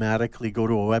you automatically go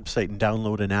to a website and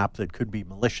download an app that could be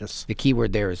malicious. The key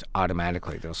word there is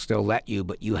automatically. They'll still let you,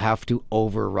 but you have to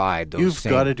override those. You've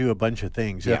got to do a bunch of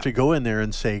things. You have to go in there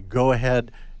and say, go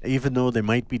ahead, even though they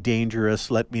might be dangerous,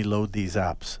 let me load these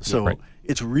apps. So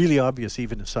it's really obvious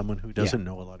even to someone who doesn't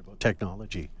know a lot about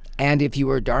technology. And if you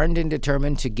are darned and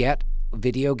determined to get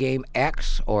video game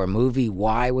X or movie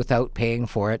Y without paying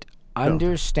for it,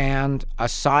 understand,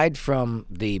 aside from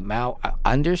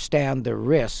understand the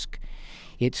risk.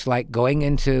 It's like going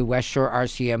into West Shore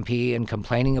RCMP and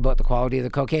complaining about the quality of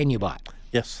the cocaine you bought.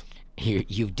 Yes.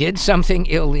 You did something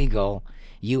illegal.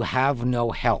 You have no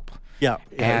help. Yeah,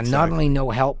 and not only no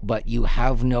help, but you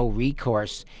have no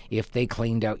recourse if they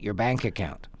cleaned out your bank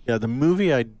account. Yeah, the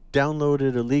movie I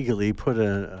downloaded illegally put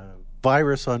a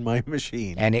virus on my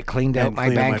machine. And it cleaned out my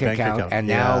bank account. And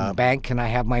now, bank, can I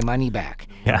have my money back?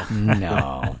 Yeah.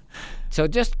 No. So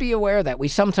just be aware of that. We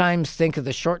sometimes think of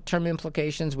the short-term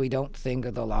implications. We don't think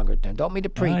of the longer-term. Don't mean to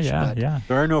preach, but... There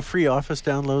are no free Office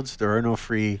downloads. There are no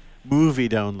free movie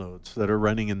downloads that are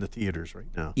running in the theaters right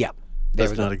now. Yeah.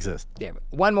 Does not exist. Yeah.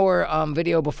 One more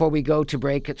video before we go to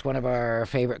break. It's one of our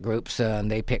favorite groups,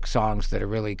 and they pick songs that are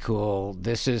really cool.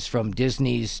 This is from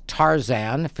Disney's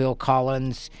Tarzan, Phil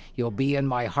Collins, You'll Be in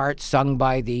My Heart, sung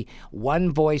by the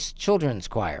One Voice Children's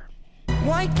Choir.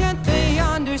 Why can't they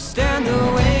understand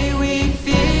the way we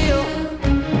feel?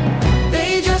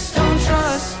 They just don't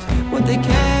trust what they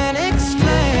can't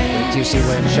explain. Do you see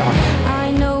where it's shot?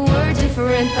 I know we're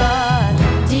different,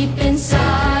 but deep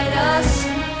inside us,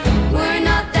 we're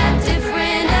not that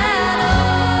different at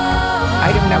all.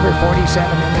 Item number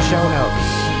 47 in the show notes.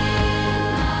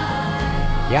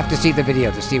 You have to see the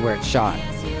video to see where it's shot.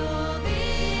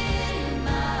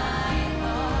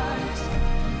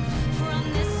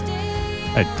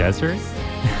 A desert?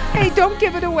 Hey, don't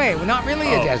give it away. We're not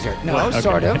really a desert. No,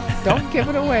 sort of. Don't give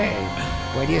it away.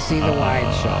 Wait till you see the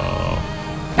wide shot.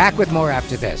 Back with more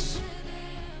after this.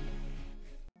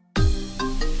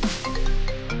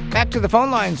 Back to the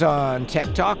phone lines on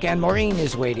Tech Talk, and Maureen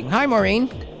is waiting. Hi, Maureen.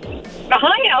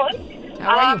 Hi, Alan.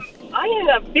 How are you? I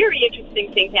had a very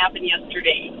interesting thing happen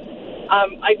yesterday.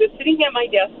 I was sitting at my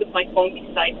desk with my phone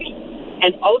beside me,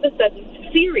 and all of a sudden,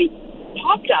 Siri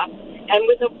popped up and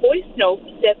with a voice note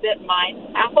said that my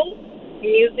Apple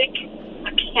Music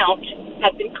account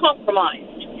had been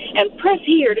compromised, and press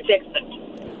here to fix it.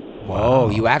 Whoa,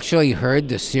 you actually heard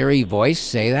the Siri voice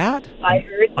say that? I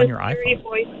heard the Siri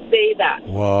voice say that.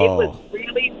 Whoa. It was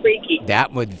really freaky.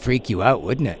 That would freak you out,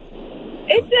 wouldn't it?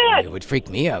 It did. It would freak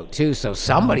me out, too. So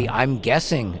somebody, I'm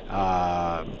guessing,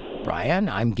 Brian,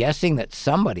 I'm guessing that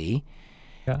somebody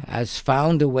has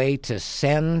found a way to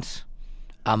send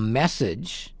a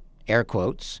message, air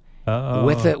quotes,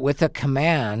 with a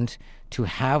command to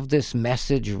have this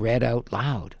message read out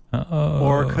loud.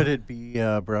 Or could it be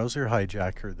a browser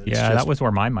hijacker? That's that was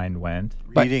where my mind went.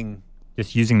 Reading,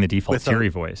 just using the default Siri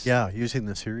voice. Yeah, using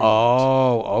the Siri.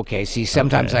 Oh, okay. See,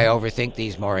 sometimes I overthink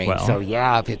these, Maureen. Well, so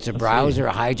if it's a browser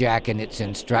hijack and it's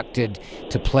instructed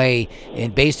to play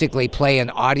and basically play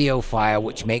an audio file,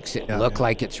 which makes it look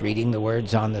like it's reading the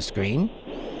words on the screen.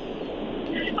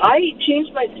 I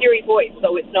changed my Siri voice,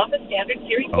 so it's not the standard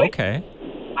Siri voice. Okay.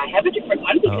 I have a different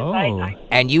one because I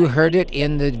and you heard it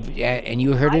in the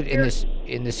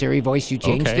in the Siri voice you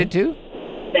changed it to?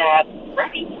 That's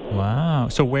right. Wow.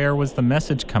 So where was the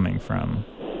message coming from?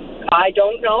 I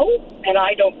don't know, and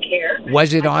I don't care.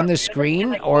 Was it on the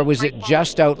screen, or was it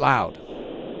just out loud?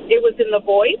 It was in the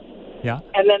voice. Yeah.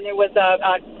 And then there was a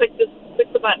click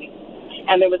the button,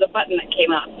 and there was a button that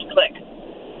came up to click.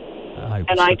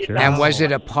 I did not. And was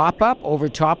it a pop-up over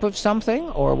top of something,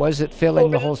 or was it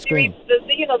filling the whole screen? The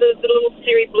little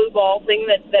Siri blue ball thing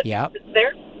that's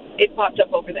there. It popped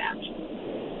up over that.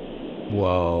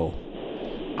 Whoa.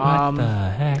 What the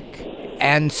heck?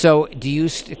 And so,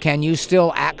 can you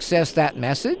still access that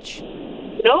message?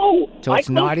 No. So it's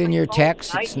not in your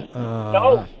text?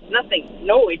 No, nothing.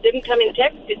 No, it didn't come in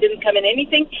text. It didn't come in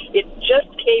anything. It just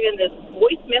came in this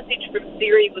voice message from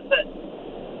Siri with a...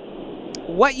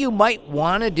 What you might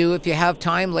want to do if you have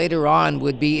time later on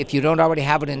would be, if you don't already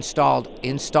have it installed,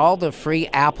 install the free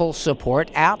Apple Support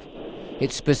app.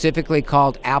 It's specifically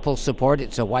called Apple Support.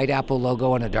 It's a white Apple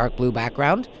logo on a dark blue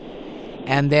background.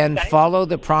 And then follow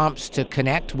the prompts to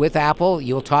connect with Apple.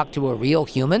 You'll talk to a real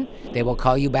human. They will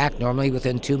call you back normally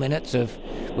within 2 minutes of,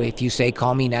 if you say,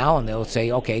 call me now, and they'll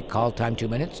say, okay, call time 2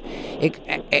 minutes.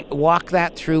 Walk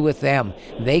that through with them.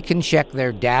 They can check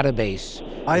their database.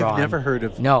 I've never heard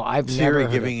of Siri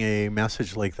giving a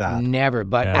message like that. Never,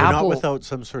 but Apple... Not without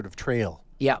some sort of trail.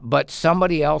 Yeah, but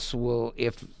somebody else will,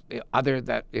 if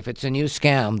it's a new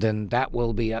scam, then that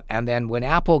will be and then when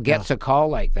Apple gets a call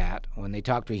like that, when they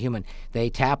talk to a human, they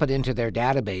tap it into their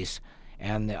database,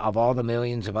 and of all the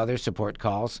millions of other support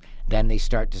calls, then they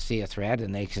start to see a thread,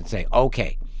 and they can say,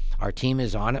 okay, our team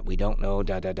is on it, we don't know,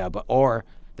 or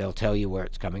they'll tell you where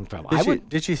it's coming from.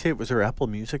 Did she say it was her Apple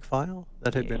Music file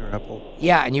that had been her Apple?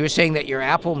 Yeah, and you were saying that your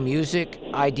Apple Music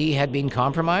ID had been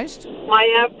compromised?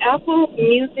 My Apple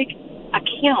Music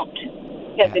account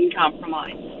had been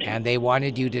compromised. And they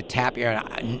wanted you to tap your...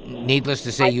 Needless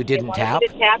to say, you didn't tap? They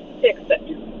wanted me to tap to fix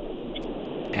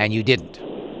it. And you didn't?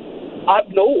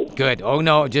 No. Good. Oh,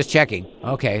 no, just checking.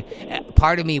 Okay.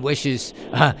 Part of me wishes,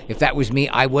 if that was me,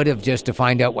 I would have just to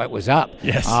find out what was up.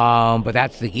 Yes. But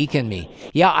that's the geek in me.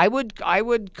 Yeah, I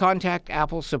would contact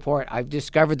Apple support. I've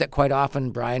discovered that quite often,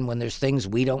 Brian, when there's things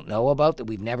we don't know about that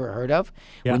we've never heard of,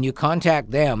 when you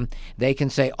contact them, they can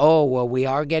say, oh, well, we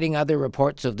are getting other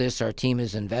reports of this. Our team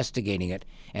is investigating it.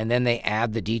 And then they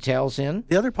add the details in.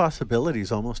 The other possibility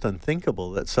is almost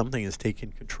unthinkable, that something has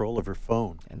taken control of her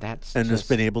phone and has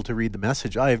been able to read the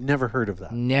message. I have never heard of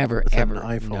that. Never, with ever.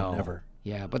 An iPhone, no. Never.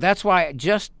 Yeah, but that's why,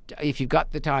 just if you've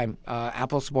got the time,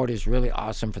 Apple support is really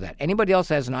awesome for that. Anybody else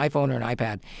has an iPhone or an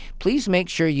iPad, please make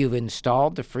sure you've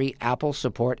installed the free Apple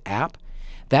support app.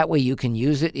 That way you can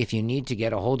use it if you need to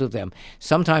get a hold of them.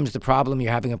 Sometimes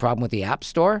you're having a problem with the App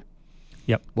Store.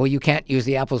 Yep. Well, you can't use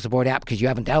the Apple Support app because you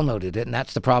haven't downloaded it, and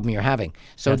that's the problem you're having.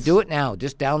 So do it now.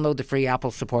 Just download the free Apple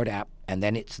Support app, and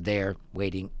then it's there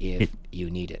waiting if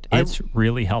you need it. It's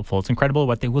really helpful. It's incredible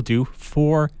what they will do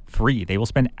for free. They will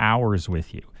spend hours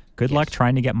with you. Good luck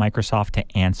trying to get Microsoft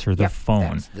to answer the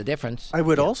phone. That's the difference. I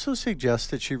would also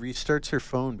suggest that she restarts her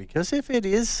phone, because if it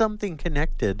is something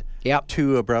connected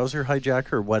to a browser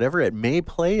hijacker or whatever, it may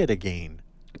play it again.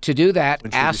 To do that,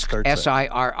 ask Siri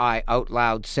out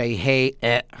loud, say, hey,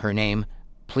 her name,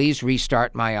 please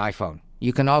restart my iPhone.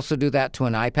 You can also do that to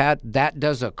an iPad. That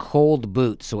does a cold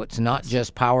boot, so it's not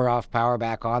just power off, power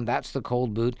back on. That's the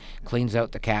cold boot, cleans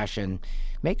out the cache, and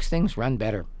makes things run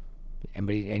better.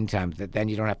 Anytime, then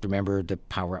you don't have to remember to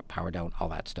power up, power down, all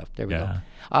that stuff. There we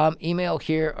go. Email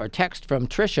here or text from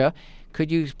Tricia. Could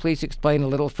you please explain a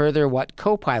little further what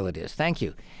Copilot is? Thank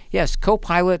you. Yes,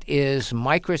 Copilot is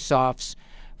Microsoft's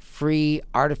free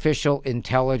artificial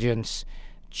intelligence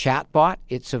chatbot.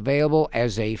 It's available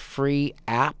as a free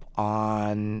app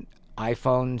on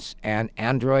iPhones and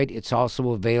Android. It's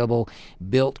also available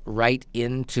built right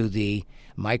into the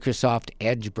Microsoft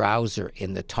Edge browser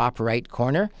in the top right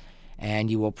corner. And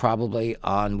you will probably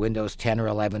on Windows 10 or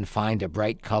 11 find a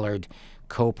bright colored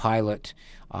Copilot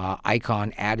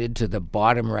icon added to the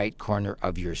bottom right corner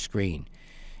of your screen.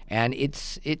 And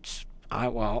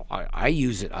I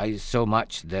use it so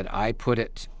much that I put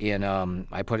it down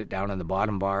in the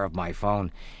bottom bar of my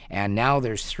phone, and now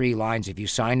there's 3 lines. If you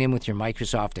sign in with your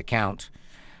Microsoft account,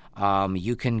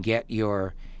 you can get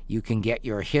your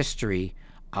history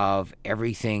of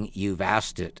everything you've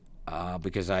asked it,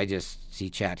 because I just see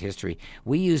chat history.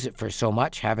 We use it for so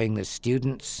much, having the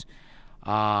students.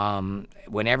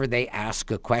 Whenever they ask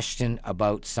a question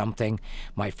about something,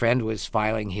 my friend was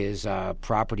filing his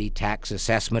property tax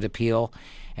assessment appeal,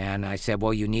 and I said,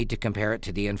 well, you need to compare it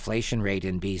to the inflation rate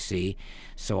in BC.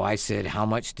 So I said, how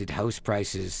much did house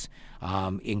prices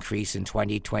increase in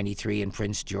 2023 in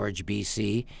Prince George,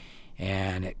 BC?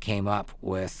 And it came up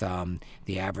with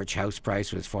the average house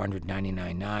price was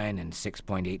 $499.9 and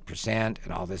 6.8%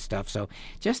 and all this stuff. So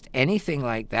just anything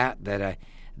like that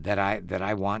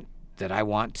I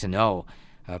want to know,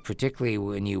 particularly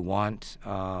when you want...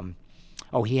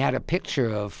 he had a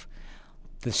picture of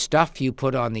the stuff you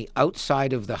put on the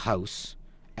outside of the house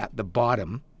at the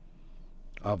bottom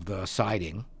of the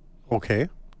siding. Okay.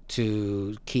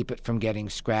 To keep it from getting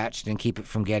scratched and keep it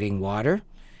from getting water.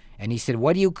 And he said,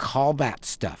 what do you call that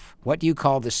stuff? What do you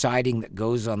call the siding that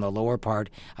goes on the lower part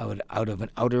out of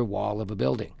an outer wall of a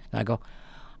building? And I go,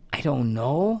 I don't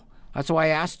know. That's why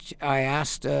I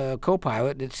asked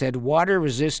Copilot. It said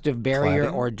water-resistive barrier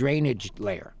or drainage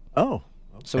layer. Oh.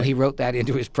 Okay. So he wrote that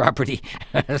into his property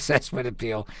assessment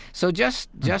appeal. So just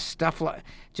stuff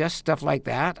like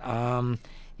that.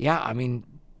 I mean,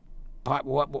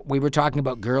 what we were talking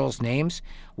about girls' names.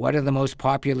 What are the most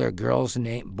popular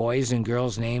boys and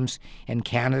girls' names in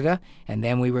Canada? And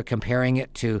then we were comparing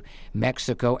it to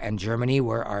Mexico and Germany,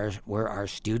 where our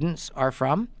students are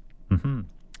from. Mm-hmm.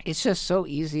 It's just so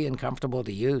easy and comfortable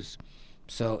to use.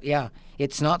 So yeah,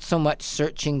 it's not so much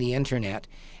searching the internet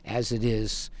as it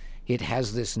is. It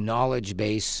has this knowledge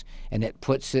base, and it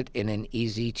puts it in an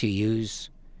easy to use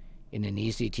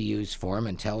form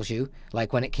and tells you.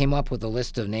 Like when it came up with a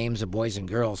list of names of boys and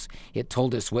girls, it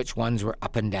told us which ones were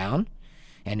up and down,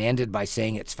 and ended by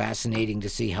saying it's fascinating to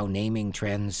see how naming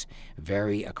trends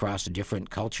vary across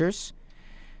different cultures.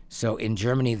 So in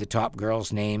Germany, the top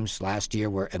girls' names last year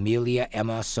were Amelia,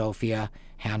 Emma, Sophia,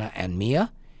 Hannah, and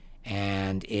Mia.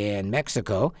 And in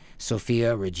Mexico,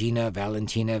 Sofia, Regina,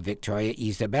 Valentina, Victoria,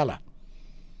 Isabella.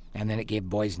 And then it gave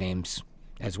boys' names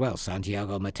as well: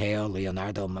 Santiago, Mateo,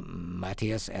 Leonardo,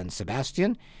 Matthias, and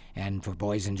Sebastian. And for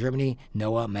boys in Germany,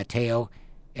 Noah, Mateo,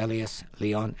 Elias,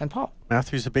 Leon, and Paul.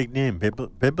 Matthew's a big name.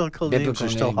 Biblical names are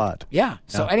still hot. Yeah.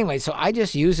 So anyway, so I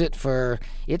just use it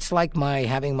it's like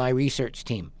having my research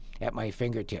team at my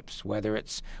fingertips, whether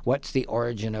it's what's the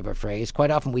origin of a phrase.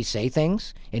 Quite often we say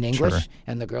things in English,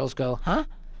 and the girls go, huh?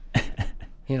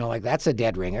 Like, that's a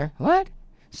dead ringer. What?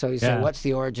 So you say, what's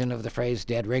the origin of the phrase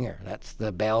dead ringer? That's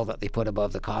the bell that they put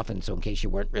above the coffin, so in case you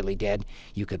weren't really dead,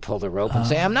 you could pull the rope and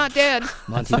say, I'm not dead.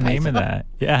 What's the name of that?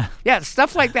 Yeah. Yeah,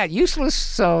 stuff like that. Useless,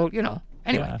 so,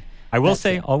 anyway. Yeah. I will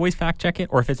say, always fact check it,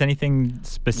 or if it's anything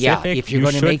specific, if you're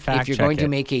going to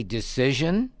make a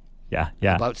decision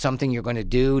about something you're going to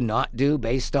do, not do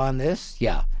based on this,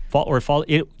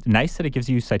 nice that it gives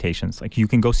you citations. Like, you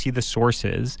can go see the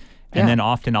sources, and then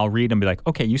often I'll read and be like,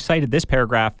 okay, you cited this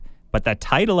paragraph, but the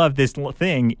title of this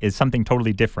thing is something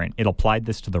totally different. It applied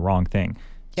this to the wrong thing.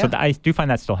 Yeah. So I do find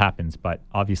that still happens, but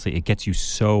obviously it gets you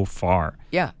so far.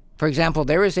 Yeah. For example,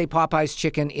 there is a Popeye's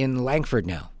chicken in Langford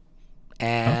now.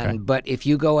 But if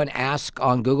you go and ask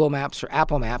on Google Maps or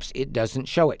Apple Maps, it doesn't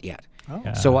show it yet. Oh.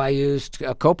 Yeah. So I used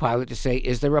a Copilot to say,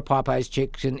 is there a Popeye's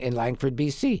chicken in Langford,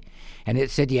 BC? And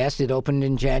it said yes. It opened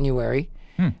in January.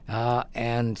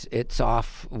 And it's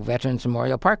off Veterans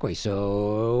Memorial Parkway.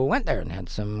 So went there and had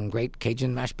some great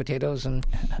Cajun mashed potatoes, and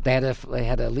they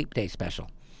had a Leap Day special.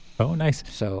 Oh, nice.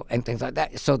 So, and things like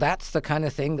that. So that's the kind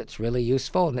of thing that's really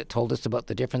useful, and it told us about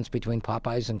the difference between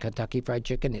Popeyes and Kentucky Fried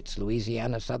Chicken. It's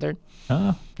Louisiana Southern,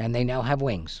 and they now have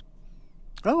wings.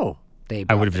 Oh.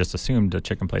 I would have just assumed a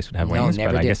chicken place would have wings,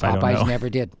 never but did. I guess I don't know. Popeyes never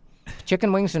did.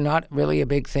 Chicken wings are not really a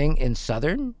big thing in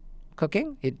Southern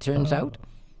cooking, it turns out.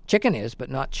 Chicken is, but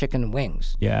not chicken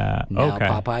wings. Yeah, now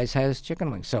Popeyes has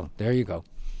chicken wings. So there you go.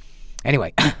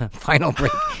 Anyway, final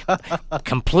break.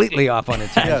 Completely off on a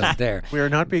tangent there. We are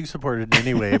not being supported in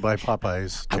any way by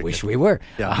Popeyes chicken. I wish we were.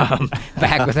 Yeah.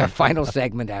 Back with our final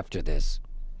segment after this.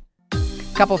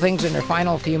 Couple things in our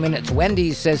final few minutes.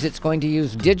 Wendy's says it's going to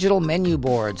use digital menu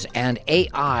boards and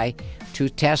AI to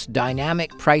test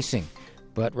dynamic pricing.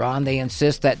 But, Ron, they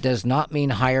insist that does not mean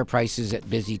higher prices at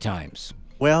busy times.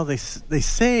 Well, they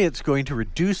say it's going to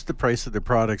reduce the price of their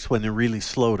products when they're really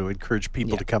slow to encourage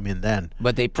people to come in then.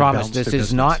 But they promise this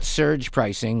is not surge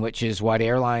pricing, which is what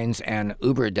airlines and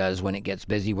Uber does when it gets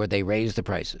busy, where they raise the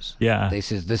prices. Yeah. They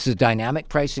says this is dynamic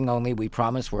pricing only. We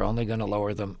promise we're only going to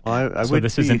lower them. So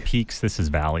this isn't peaks, this is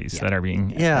valleys that are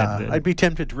being edited. I'd be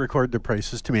tempted to record the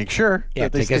prices to make sure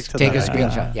that they stick to take that. a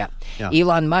screenshot. Yeah.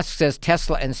 Elon Musk says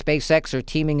Tesla and SpaceX are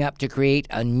teaming up to create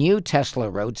a new Tesla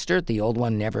Roadster. The old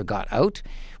one never got out,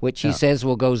 which he says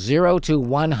will go 0 to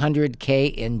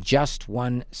 100K in just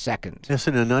 1 second. Yes,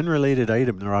 and an unrelated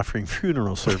item, they're offering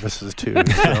funeral services too.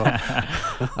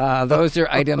 So. Those are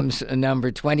items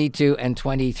number 22 and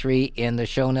 23 in the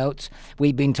show notes.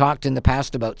 We've been talked in the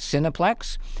past about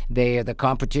Cineplex. The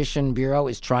Competition Bureau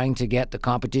is trying to get the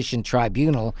Competition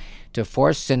Tribunal to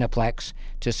force Cineplex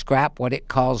to scrap what it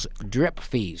calls drip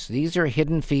fees. These are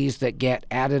hidden fees that get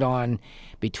added on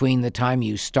between the time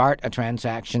you start a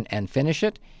transaction and finish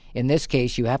it. In this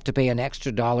case, you have to pay an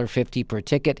extra $1.50 per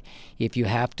ticket if you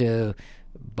have to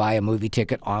buy a movie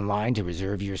ticket online to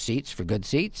reserve your seats for good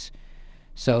seats.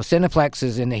 So Cineplex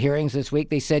is in the hearings this week.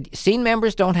 They said Scene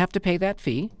members don't have to pay that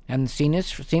fee, and Scene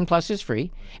Plus is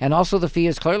free. And also the fee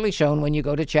is clearly shown when you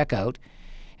go to checkout.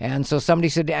 And so somebody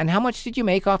said, and how much did you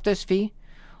make off this fee?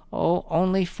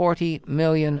 only $40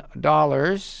 million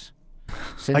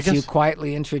since you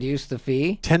quietly introduced the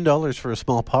fee. $10 for a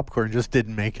small popcorn just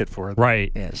didn't make it for them.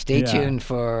 Right. Yeah, stay tuned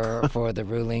for the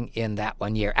ruling in that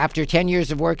 1 year. After 10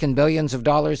 years of work and billions of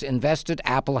dollars invested,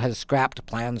 Apple has scrapped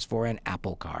plans for an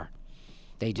Apple car.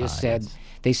 They just said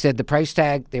the price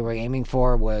tag they were aiming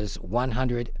for was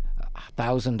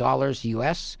 $100,000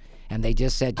 US, and they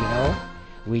just said,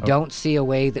 we don't see a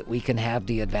way that we can have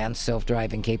the advanced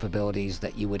self-driving capabilities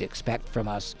that you would expect from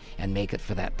us and make it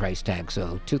for that price tag.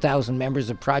 So 2,000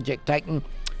 members of Project Titan,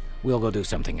 we'll go do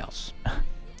something else.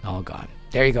 All gone.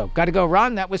 There you go. Got to go,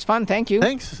 Ron. That was fun. Thank you.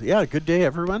 Thanks. Yeah, good day,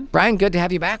 everyone. Brian, good to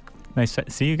have you back. Nice to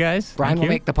see you guys. Brian will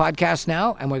make the podcast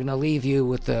now, and we're going to leave you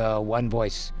with the One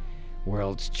Voice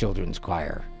World's Children's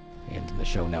Choir. In the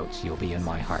show notes, you'll be in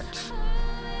my heart.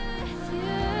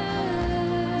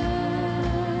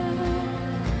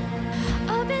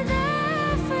 I'll be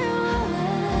there for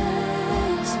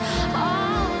always,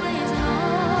 always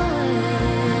and always.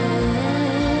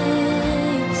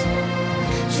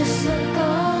 Just look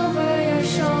over your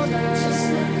shoulder.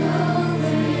 Just look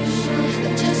over your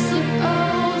shoulder. Just look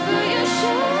over your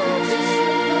shoulder.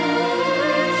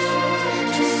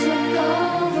 Just look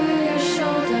over your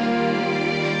shoulder.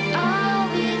 I'll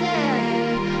be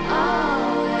there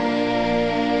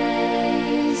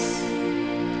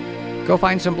always. Go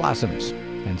find some blossoms.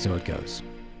 And so it goes.